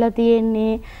පිහිටලා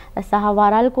තියෙන්නේ සහ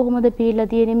වරල් කොහොමද පිහිටලා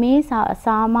තියෙන්නේ. මේ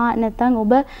නැත්නම්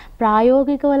ඔබ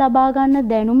ප්‍රායෝගිකව ලබා ගන්න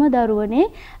දැනුම දරුවනේ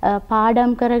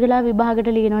පාඩම් කරගලා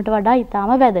විභාගයට ලියනවට වඩා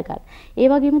ඊටාම වැදගත්. ඒ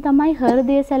වගේම තමයි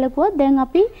හෘදය සැලකුවොත් දැන්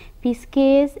අපි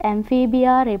පිස්කේස්,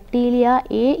 ඇම්ෆීබියා, රෙප්ටීලියා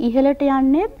ඒ ඉහළට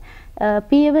යන්නේ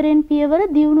පියවරෙන් පියවර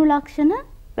දියුණු ලක්ෂණ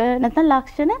නැත්නම්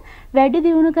ලක්ෂණ වැඩි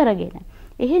දියුණු කරගෙන.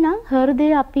 එහෙනම් හෘදය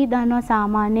අපි දන්නවා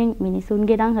සාමාන්‍යයෙන්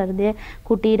මිනිසුන්ගේ නම් හෘදය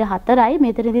කුටීර 4යි.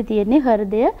 මෙතනදී තියෙන්නේ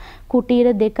හෘදය කුටීර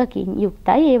 2කින්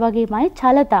යුක්තයි. ඒ වගේමයි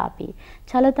චලතාපී.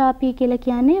 චලතාපී කියලා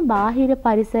කියන්නේ බාහිර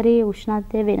පරිසරයේ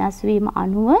උෂ්ණත්වය වෙනස් වීම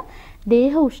අනුව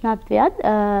දේහ උෂ්ණත්වයත්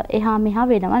එහා මෙහා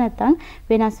වෙනවා, නැත්නම්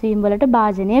වෙනස් වීම වලට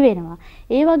භාජනය වෙනවා.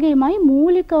 ඒ වගේමයි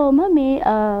මූලිකවම මේ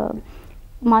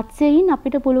මත්ස්‍යයින්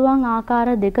අපිට පුළුවන්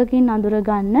ආකාර දෙකකින් අඳුර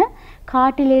ගන්න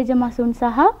කාටිලේජ මසුන්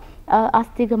සහ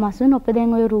අස්තික මසුන්. ඔප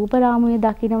දැන් ඔය රූප රාමුවේ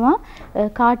දකිනවා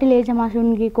කාටිලේජ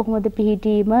මසුන්ගේ කොහොමද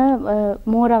පිහිටීම,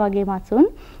 මෝරා වගේ මසුන්.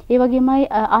 ඒ වගේමයි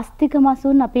අස්තික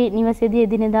මසුන් අපේ නිවසේදී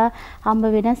එදිනෙදා හම්බ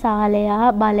වෙන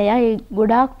සාලයා, බලයා ඒ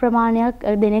ගොඩාක් ප්‍රමාණයක්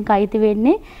දෙනෙක් අයිති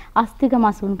වෙන්නේ අස්තික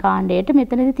මසුන් කාණ්ඩයට.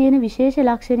 මෙතනදී තියෙන විශේෂ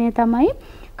ලක්ෂණය තමයි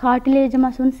කාටිලේජ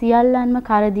මසුන් සියල්ලන්ම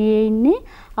කරදියේ ඉන්නේ.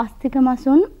 අස්තික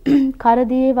මසුන්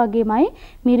කරදියේ වගේමයි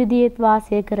මිරිදියේත්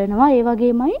වාසය කරනවා. ඒ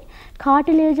වගේමයි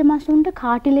කාටිලේජ මසුන්ට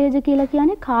කාටිලේජ කියලා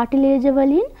කියන්නේ කාටිලේජ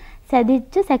වලින්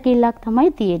සැදිච්ච සැකිල්ලක්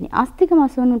තමයි තියෙන්නේ. අස්තික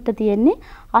මසුන්ට තියෙන්නේ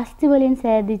අස්ති වලින්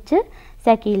සැදිච්ච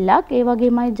සැකිල්ලක්. ඒ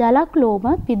වගේමයි ජලක් ලෝම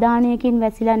පිදානයකින්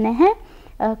වැසිලා නැහැ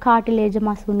කාටිලේජ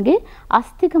මසුන්ගේ.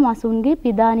 අස්තික මසුන්ගේ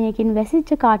පිදානයකින්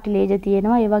වැසිච්ච කාටිලේජ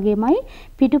තියෙනවා. ඒ වගේමයි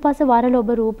පිටුපස වරල ඔබ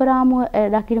රූපරාමුව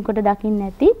දකින්නකොට දකින්න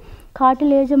ඇති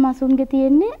කාටිලේජ මසුන්ගේ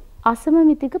තියෙන්නේ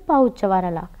අසමමිතික පෞච්ච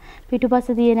වරලක්. පිටුපස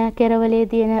තියෙන කෙරවලේ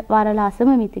තියෙන වරල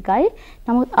අසමමිතිකයි.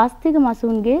 නමුත් අස්තික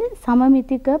මසුන්ගේ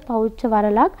සමමිතික පෞච්ච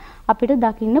වරලක් අපිට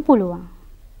දකින්න පුළුවන්.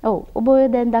 ඔව් ඔබ ඔය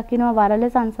දැන් දකිනවා වරල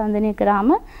සංසන්දනය කරාම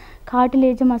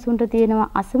කාටිලේජ මසුන්ට තියෙනවා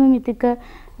අසමමිතික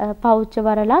පෞච්ච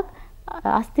වරලක්.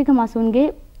 අස්තික මසුන්ගේ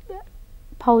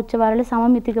පෞච්ච වරල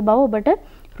සමමිතික බව ඔබට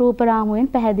රූපරාමුවෙන්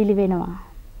පැහැදිලි වෙනවා.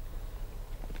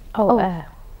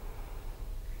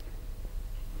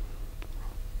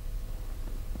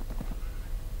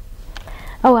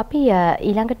 ඔව් අපි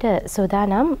ඊළඟට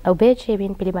සෝදානම් ඔබේ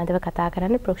ජීවීන් පිළිබඳව කතා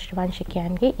කරන්න පෘෂ්ඨ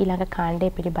වංශිකයන්ගේ ඊළඟ කාණ්ඩය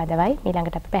පිළිබඳවයි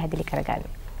ඊළඟට අපි පැහැදිලි කරගන්න.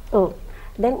 ඔව්.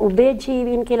 දැන් උභය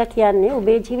ජීවීන් කියලා කියන්නේ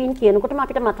උභය ජීවීන් කියනකොටම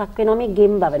අපිට මතක් වෙනවා මේ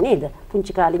ගෙම්බව නේද?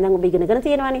 පුංචි කාලේ ඉඳන් ඔබ ඉගෙනගෙන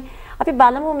තියෙනවානේ. අපි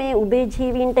බලමු මේ උභය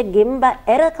ජීවීන්ට ගෙම්බ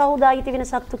ඇර කවුද අයිති වෙන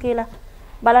සත්තු කියලා.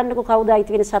 බලන්නකෝ කවුද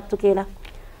අයිති වෙන සත්තු කියලා.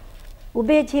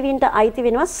 උභය ජීවීන්ට අයිති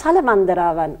වෙනවා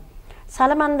සලමන්දරාවන්.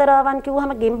 සලමන්දරාවන්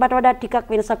කිව්වහම ගෙම්බට වඩා ටිකක්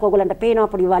වෙනසක් ඕගොල්ලන්ට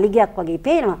පේනවා, පොඩි වලිගයක් වගේ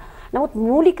පේනවා. නමුත්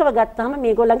මූලිකව ගත්තාම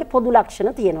මේගොල්ලන්ගේ පොදු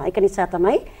ලක්ෂණ තියෙනවා. ඒක නිසා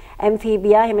තමයි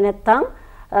ඇම්ෆීබියා එහෙම නැත්නම්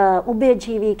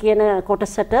උභයජීවී කියන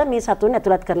කොටසට මේ සතුන්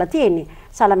ඇතුළත් කරලා තියෙන්නේ.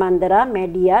 සලමන්දරා,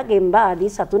 මැඩියා, ගෙම්බ ආදී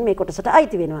සතුන් මේ කොටසට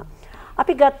අයිති වෙනවා.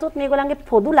 අපි ගත්තොත් මේගොල්ලන්ගේ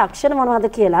පොදු ලක්ෂණ මොනවද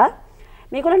කියලා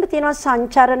මේගොල්ලන්ට තියෙනවා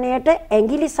සංචරණයට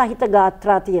ඇඟිලි සහිත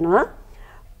ගාත්‍රා තියෙනවා.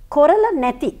 කොරළ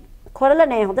නැති. කොරළ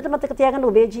නැහැ. හොඳට මතක තියාගන්න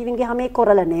උභයජීවීන්ගේ හැමේ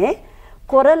කොරළ නැහැ.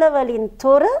 කොරළ වලින්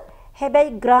තොර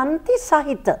හැබැයි ග්‍රන්ථි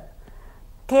සහිත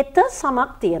තෙත සමක්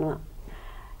තියෙනවා.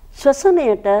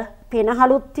 ශ්වසනයට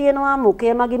පෙනහලුත් තියෙනවා,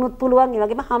 මුඛය මගිනුත් පුළුවන්, ඒ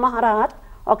වගේම හම හරහත්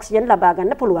ඔක්සිජන් ලබා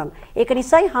ගන්න පුළුවන්. ඒක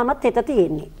නිසායි හම තෙත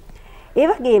තියෙන්නේ. ඒ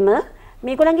වගේම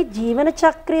මේගොල්ලන්ගේ ජීවන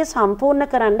චක්‍රය සම්පූර්ණ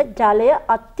කරන්න ජලය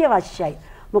අත්‍යවශ්‍යයි.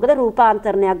 මොකද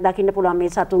රූපාන්තරණයක් දකින්න පුළුවන් මේ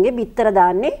සතුන්ගේ බිත්තර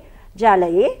දාන්නේ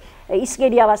ජලයේ,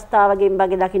 ඉස්ගෙඩි අවස්ථාව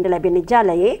ගෙම්බගේ දකින්න ලැබෙන්නේ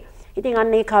ජලයේ. ඉතින්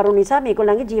අන්න ඒ කරුණ නිසා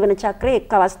මේගොල්ලන්ගේ ජීවන චක්‍රයේ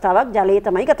එක් අවස්ථාවක් ජලයේ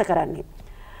තමයි ගත කරන්නේ.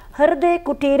 හෘදේ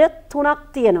කුටීර 3ක්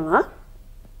තියෙනවා.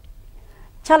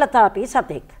 චලතාපී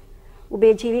සතෙක්.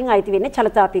 උභයජීවීන් අයිති වෙන්නේ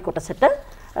චලතාපී කොටසට.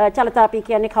 චලතාපී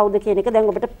කියන්නේ කවුද කියන එක දැන්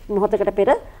ඔබට මොහොතකට පෙර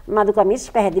මදුකමිස්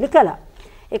පැහැදිලි කළා.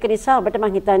 ඒක නිසා ඔබට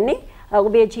මම හිතන්නේ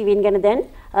උභයජීවීන් ගැන දැන්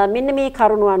මෙන්න මේ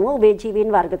කරුණ අනුව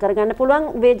උභයජීවීන් වර්ග කරගන්න පුළුවන්.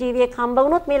 උභයජීවියෙක් හම්බ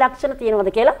වුණොත් මේ ලක්ෂණ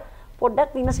තියෙනවද කියලා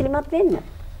පොඩ්ඩක් විමසිලිමත් වෙන්න.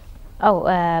 ඔව්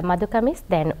මදුකමිස්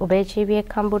දැන්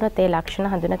උභයජීවියෙක් හම්බුනොත් ඒ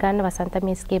ලක්ෂණ හඳුන ගන්න වසන්ත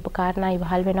මිස් කියපු කාරණා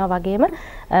ඉවහල් වෙනවා වගේම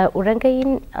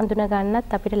උරගයින් හඳුන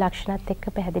ගන්නත් අපිට ලක්ෂණත් එක්ක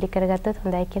පැහැදිලි කරගත්තොත්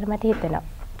හොඳයි කියලා මට හිතෙනවා.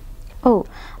 ඔව්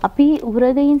අපි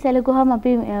උරගයින් සැලකුවාම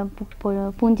අපි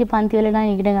පුංචි පන්ති වල නම්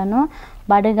ඉගෙන ගන්නවා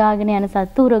බඩ ගාගෙන යන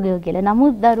සත්තු උරගයෝ කියලා.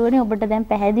 නමුත් දරුවනේ ඔබට දැන්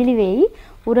පැහැදිලි වෙයි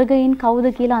උරගයින් කවුද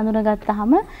කියලා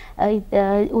අඳුනගත්තාම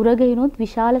උරගයිනුත්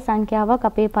විශාල සංඛ්‍යාවක්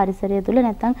අපේ පරිසරය තුල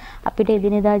නැත්නම් අපිට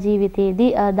එදිනෙදා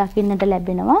ජීවිතයේදී දකින්නට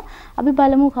ලැබෙනවා. අපි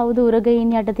බලමු කවුද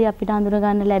උරගයින් යටතේ අපිට අඳුන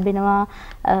ගන්න ලැබෙනවා.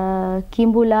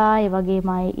 කිඹුලා, ඒ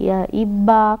වගේමයි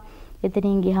ඉබ්බා,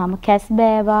 එතනින් ගියාම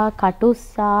කැස්බෑවා,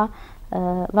 කටුස්සා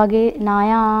වගේ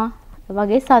නායා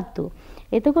වගේ සත්තු.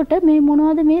 එතකොට මේ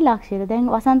මොනවද මේ ලක්ෂණ? දැන්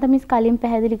වසන්ත මිස් කලින්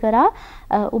පැහැදිලි කරා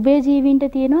උභය ජීවීන්ට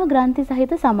තියෙනවා ග්‍රන්ථි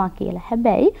සහිත සමක් කියලා.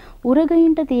 හැබැයි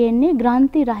උරගයින්ට තියෙන්නේ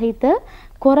ග්‍රන්ථි රහිත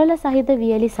කොරල සහිත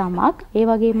වියලි සමක්. ඒ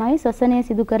වගේමයි ශ්වසනය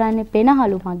සිදු කරන්නේ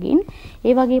පෙනහළු මගින්.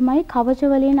 ඒ වගේමයි කවච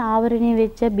වලින් ආවරණය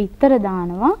වෙච්ච බිත්තර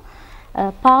දානවා.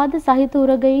 පාද සහිත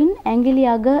උරගයින් ඇඟිලි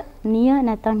අග නිය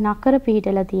නැත්නම් නකර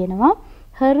පිහිටලා තියෙනවා.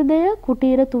 හෘදය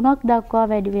කුටීර 3ක් දක්වා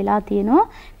වැඩි වෙලා තියෙනවා.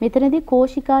 මෙතනදී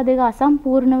කෝෂිකා දෙක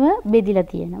අසම්පූර්ණව බෙදිලා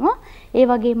තියෙනවා. ඒ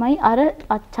වගේමයි අර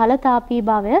චලතාපී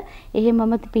භාවය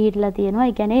එහෙමම පිහිටලා තියෙනවා.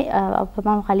 ඒ කියන්නේ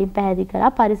මම කලින් පැහැදිලි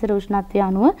කරා පරිසර උෂ්ණත්වය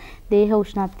අනුව දේහ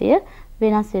උෂ්ණත්වය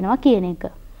වෙනස් වෙනවා කියන එක.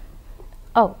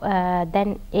 ඔව්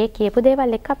දැන් ඒ කියපු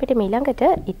දේවල් එක්ක අපිට ඊළඟට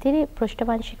ඉතිරි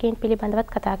පෘෂ්ඨවංශිකයන්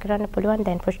පිළිබඳවත් කතා කරන්න පුළුවන්.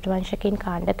 දැන් පෘෂ්ඨවංශිකයන්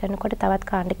කාණ්ඩ කරනකොට තවත්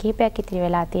කාණ්ඩ කීපයක් ඉතිරි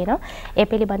වෙලා තියෙනවා. ඒ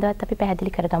පිළිබඳවත් අපි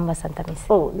පැහැදිලි කරගමු වසන්ත මිස්.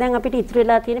 ඔව් දැන් අපිට ඉතිරි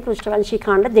වෙලා තියෙන පෘෂ්ඨවංශී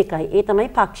කාණ්ඩ දෙකයි. ඒ තමයි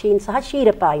පක්ෂීන් සහ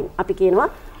ക്ഷീරපායින්. අපි කියනවා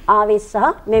ආවෙස්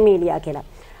සහ මෙමීලියා කියලා.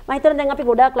 මම හිතනවා දැන් අපි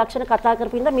ගොඩාක් ලක්ෂණ කතා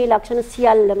කරපින්ද මේ ලක්ෂණ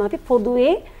සියල්ලම අපි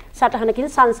පොදුවේ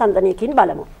සටහනකින් සංසන්දනයකින්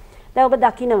බලමු. දැන් ඔබ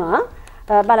දකිනවා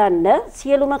බලන්න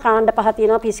සියලුම කාණ්ඩ පහ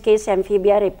තියෙනවා පිස්කේස්,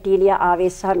 ඇම්ෆීබියා, රෙප්ටීලියා,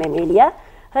 ආවෙස් සහ මෙමීලියා.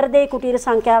 හෘදයේ කුටීර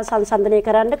සංඛ්‍යාව සංසන්දනය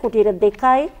කරන්න කුටීර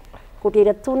 2යි, කුටීර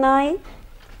 3යි,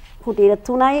 කුටීර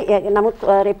 3යි. නමුත්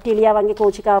රෙප්ටීලියා වගේ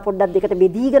කෝචිකාව පොඩ්ඩක් දෙකට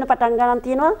බෙදීගෙන පටන් ගන්න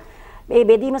තියෙනවා. මේ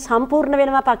බෙදීම සම්පූර්ණ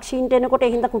වෙනවා පක්ෂීන්ට එනකොට.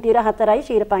 ඒ හින්දා කුටීර 4යි,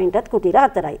 ക്ഷീරපායින්ටත් කුටීර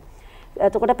 4යි.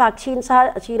 එතකොට පක්ෂීන්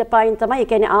සහ ക്ഷീරපායින් තමයි,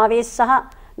 ඒ කියන්නේ ආවෙස් සහ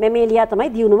මෙමීලියා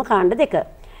තමයි දියුණුම කාණ්ඩ දෙක.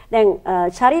 දැන්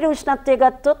ශරීර උෂ්ණත්වය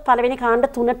ගත්තොත් පළවෙනි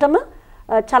කාණ්ඩ 3ටම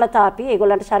චලතාපී.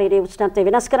 ඒගොල්ලන්ට ශරීරයේ උෂ්ණත්වය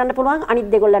වෙනස් කරන්න පුළුවන්. අනිත්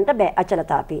දෙගොල්ලන්ට බෑ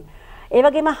අචලතාපී. ඒ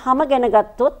වගේම හැම ගැන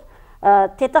ගත්තොත්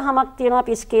තෙත හැමක් තියෙනවා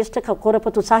පිස්කේස්ට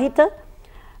කොරපතු සහිත.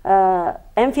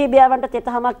 ඇම්ෆීබියාවන්ට තෙත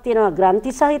හැමක් තියෙනවා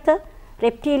ග්‍රන්ථි සහිත.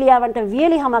 රෙප්ටීලියාවන්ට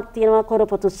වියලි හැමක් තියෙනවා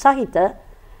කොරපතු සහිත.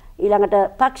 ඊළඟට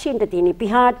පක්ෂීන්ට තියෙන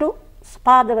පිහාටු,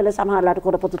 පාදවල සමහරලාට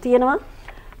කොරපතු තියෙනවා.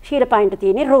 ക്ഷീරපායින්ට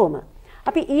තියෙන රෝම.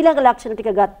 අපි ඊළඟ ලක්ෂණ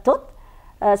ටික ගත්තොත්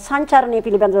සංචරණය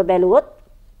පිළිබඳව බැලුවොත්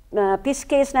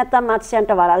පිස්කේස් නැත්නම් මත්ස්‍යයන්ට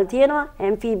වලල් තියෙනවා.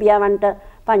 ඇම්ෆීබියාවන්ට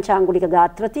පංචාංගුලික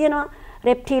ගාත්‍ර තියෙනවා.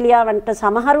 රෙප්ටීලියාවන්ට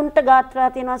සමහරුන්ට ගාත්‍ර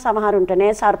තියෙනවා, සමහරුන්ට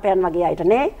නෑ. සර්පයන් වගේ අයට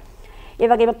නෑ. ඒ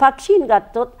වගේම පක්ෂීන්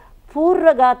ගත්තොත් පූර්ව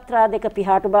ගාත්‍ර දෙක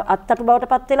පිහාටු අත්තටු බවට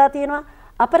පත් වෙලා තියෙනවා.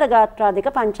 අපර ගාත්‍ර දෙක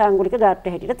පංචාංගුලික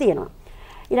ගාත්‍ර හැටියට තියෙනවා.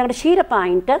 ඊළඟට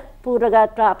ക്ഷീරපායින්ට පූර්ව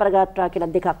ගාත්‍ර අපර ගාත්‍ර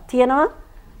කියලා දෙකක් තියෙනවා.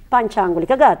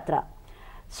 පංචාංගුලික ගාත්‍ර.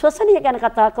 ශ්වසනය ගැන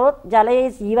කතා කරොත් ජලයේ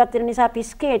ජීවත් වෙන නිසා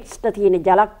පිස්කේට්ස්ට තියෙන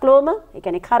ජලක්ලෝම, ඒ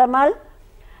කියන්නේ කරමල්.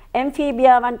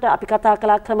 ඇම්ෆීබියාවන්ට අපි කතා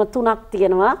කළා ක්‍රම 3ක්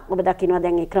තියෙනවා. ඔබ දකිනවා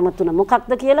දැන් ඒ ක්‍රම 3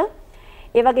 මොකක්ද කියලා.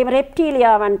 ඒ වගේම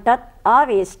රෙප්ටීලියාවන්ටත්,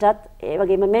 ආවේස්ටත්, ඒ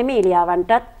වගේම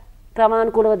මෙමීලියාවන්ටත්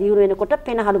ක්‍රමානුකූලව දියුණු වෙනකොට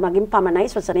පෙනහළු මගින්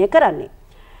පමණයි ශ්වසනය කරන්නේ.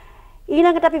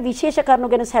 ඊළඟට අපි විශේෂ කරුණු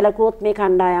ගැන සැලකුවොත් මේ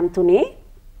කණ්ඩායම් තුනේ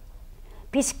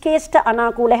පිස්කේස්ට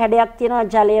අනාකූල හැඩයක් තියෙනවා.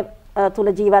 ජලය තුල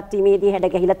ජීවත් වීමේදී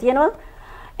හැඩ ගැහිලා තියෙනවා.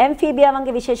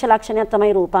 ඇම්ෆීබියාවන්ගේ විශේෂ ලක්ෂණයක්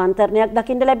තමයි රූපාන්තරණයක්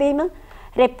දකින්න ලැබීම.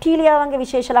 රෙප්ටීලියාවන්ගේ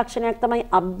විශේෂ ලක්ෂණයක් තමයි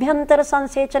අභ්‍යන්තර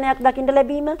සංසේචනයක් දකින්න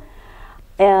ලැබීම.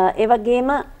 ඒ වගේම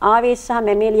ආවේස් සහ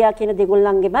මෙමීලියා කියන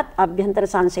දෙගොල්ලන්ගෙමත් අභ්‍යන්තර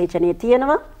සංසේචනයේ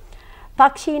තියෙනවා.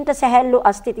 පක්ෂීන්ට සැහැල්ලු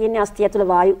අස්ථි තියෙන, අස්ථිය තුළ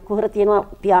වායු කුහර තියෙනවා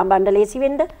පියාඹන්න ලේසි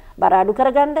වෙන්න, බර අඩු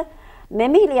කරගන්න.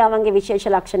 මෙමීලියාවන්ගේ විශේෂ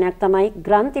ලක්ෂණයක් තමයි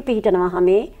ග්‍රන්ථි පිහිටනවා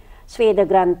හැමේ, ස්වේද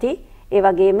ග්‍රන්ථි, ඒ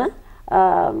වගේම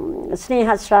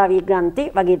ස්නේහස්රාවී ග්‍රන්ථි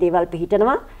වගේ දේවල්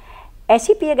පිහිටනවා.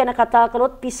 ඇසිපිය ගැන කතා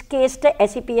කළොත් පිස්කේස්ට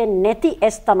ඇසිපිය නැති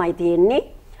ඇස් තමයි තියෙන්නේ.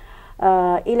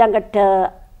 ඊළඟට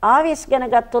ආවෙස් ගැන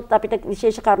ගත්තොත් අපිට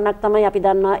විශේෂ කරුණක් තමයි අපි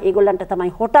දන්නවා ඒගොල්ලන්ට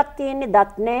තමයි හොටක් තියෙන්නේ,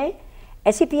 දත් නැහැ.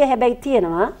 ඇසිපිය හැබැයි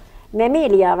තියෙනවා.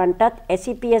 මෙමීලියාවන්ටත්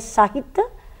ඇසිපිය සහිත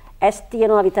ඇස්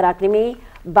තියෙනවා විතරක් නෙමෙයි,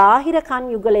 බාහිර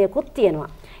කන් යුගලයකුත් තියෙනවා.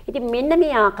 ඉතින් මෙන්න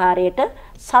මේ ආකාරයට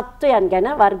සත්වයන් ගැන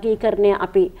වර්ගීකරණය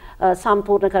අපි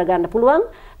සම්පූර්ණ කරගන්න පුළුවන්.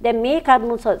 දැන් මේ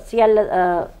කරුණු සියල්ල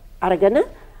අරගෙන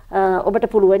ඔබට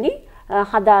පුළුවනි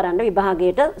හදාරන්න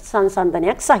විභාගයට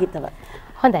සංසන්දනයක් සහිතව.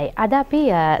 හොඳයි. අද අපි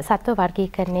සත්ව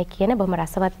වර්ගීකරණය කියන බොහොම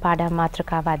රසවත් පාඩම්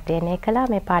මාතෘකාව අධ්‍යයනය කළා.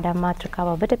 මේ පාඩම්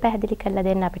මාතෘකාව ඔබට පැහැදිලි කරලා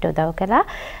දෙන්න අපිට උදව්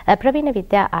කළා ප්‍රවීණ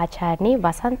විද්‍යා ආචාර්යනී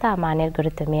වසන්තා මානෙල්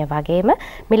ගුරුතුමිය වගේම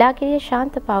මිලාගිරිය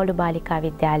ශාන්ත පවුලු බාලිකා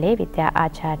විද්‍යාලයේ විද්‍යා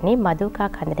ආචාර්යනී මදුකා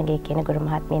කන්දනගේ කියන ගුරු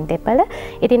මහත්මියන් දෙපළ.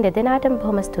 ඉතින් දෙදෙනාටම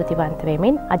බොහොම ස්තුතිවන්ත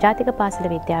වෙමින් අජාතික පාසල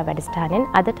විද්‍යාව වැඩසටහනෙන්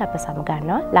අදට අප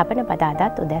සමගන්නවා ලබන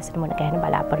බදාදාත් උදෑසන මුණ ගැහෙන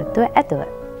බලාපොරොත්තුව ඇතුව.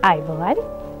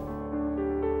 ආයුබෝවන්.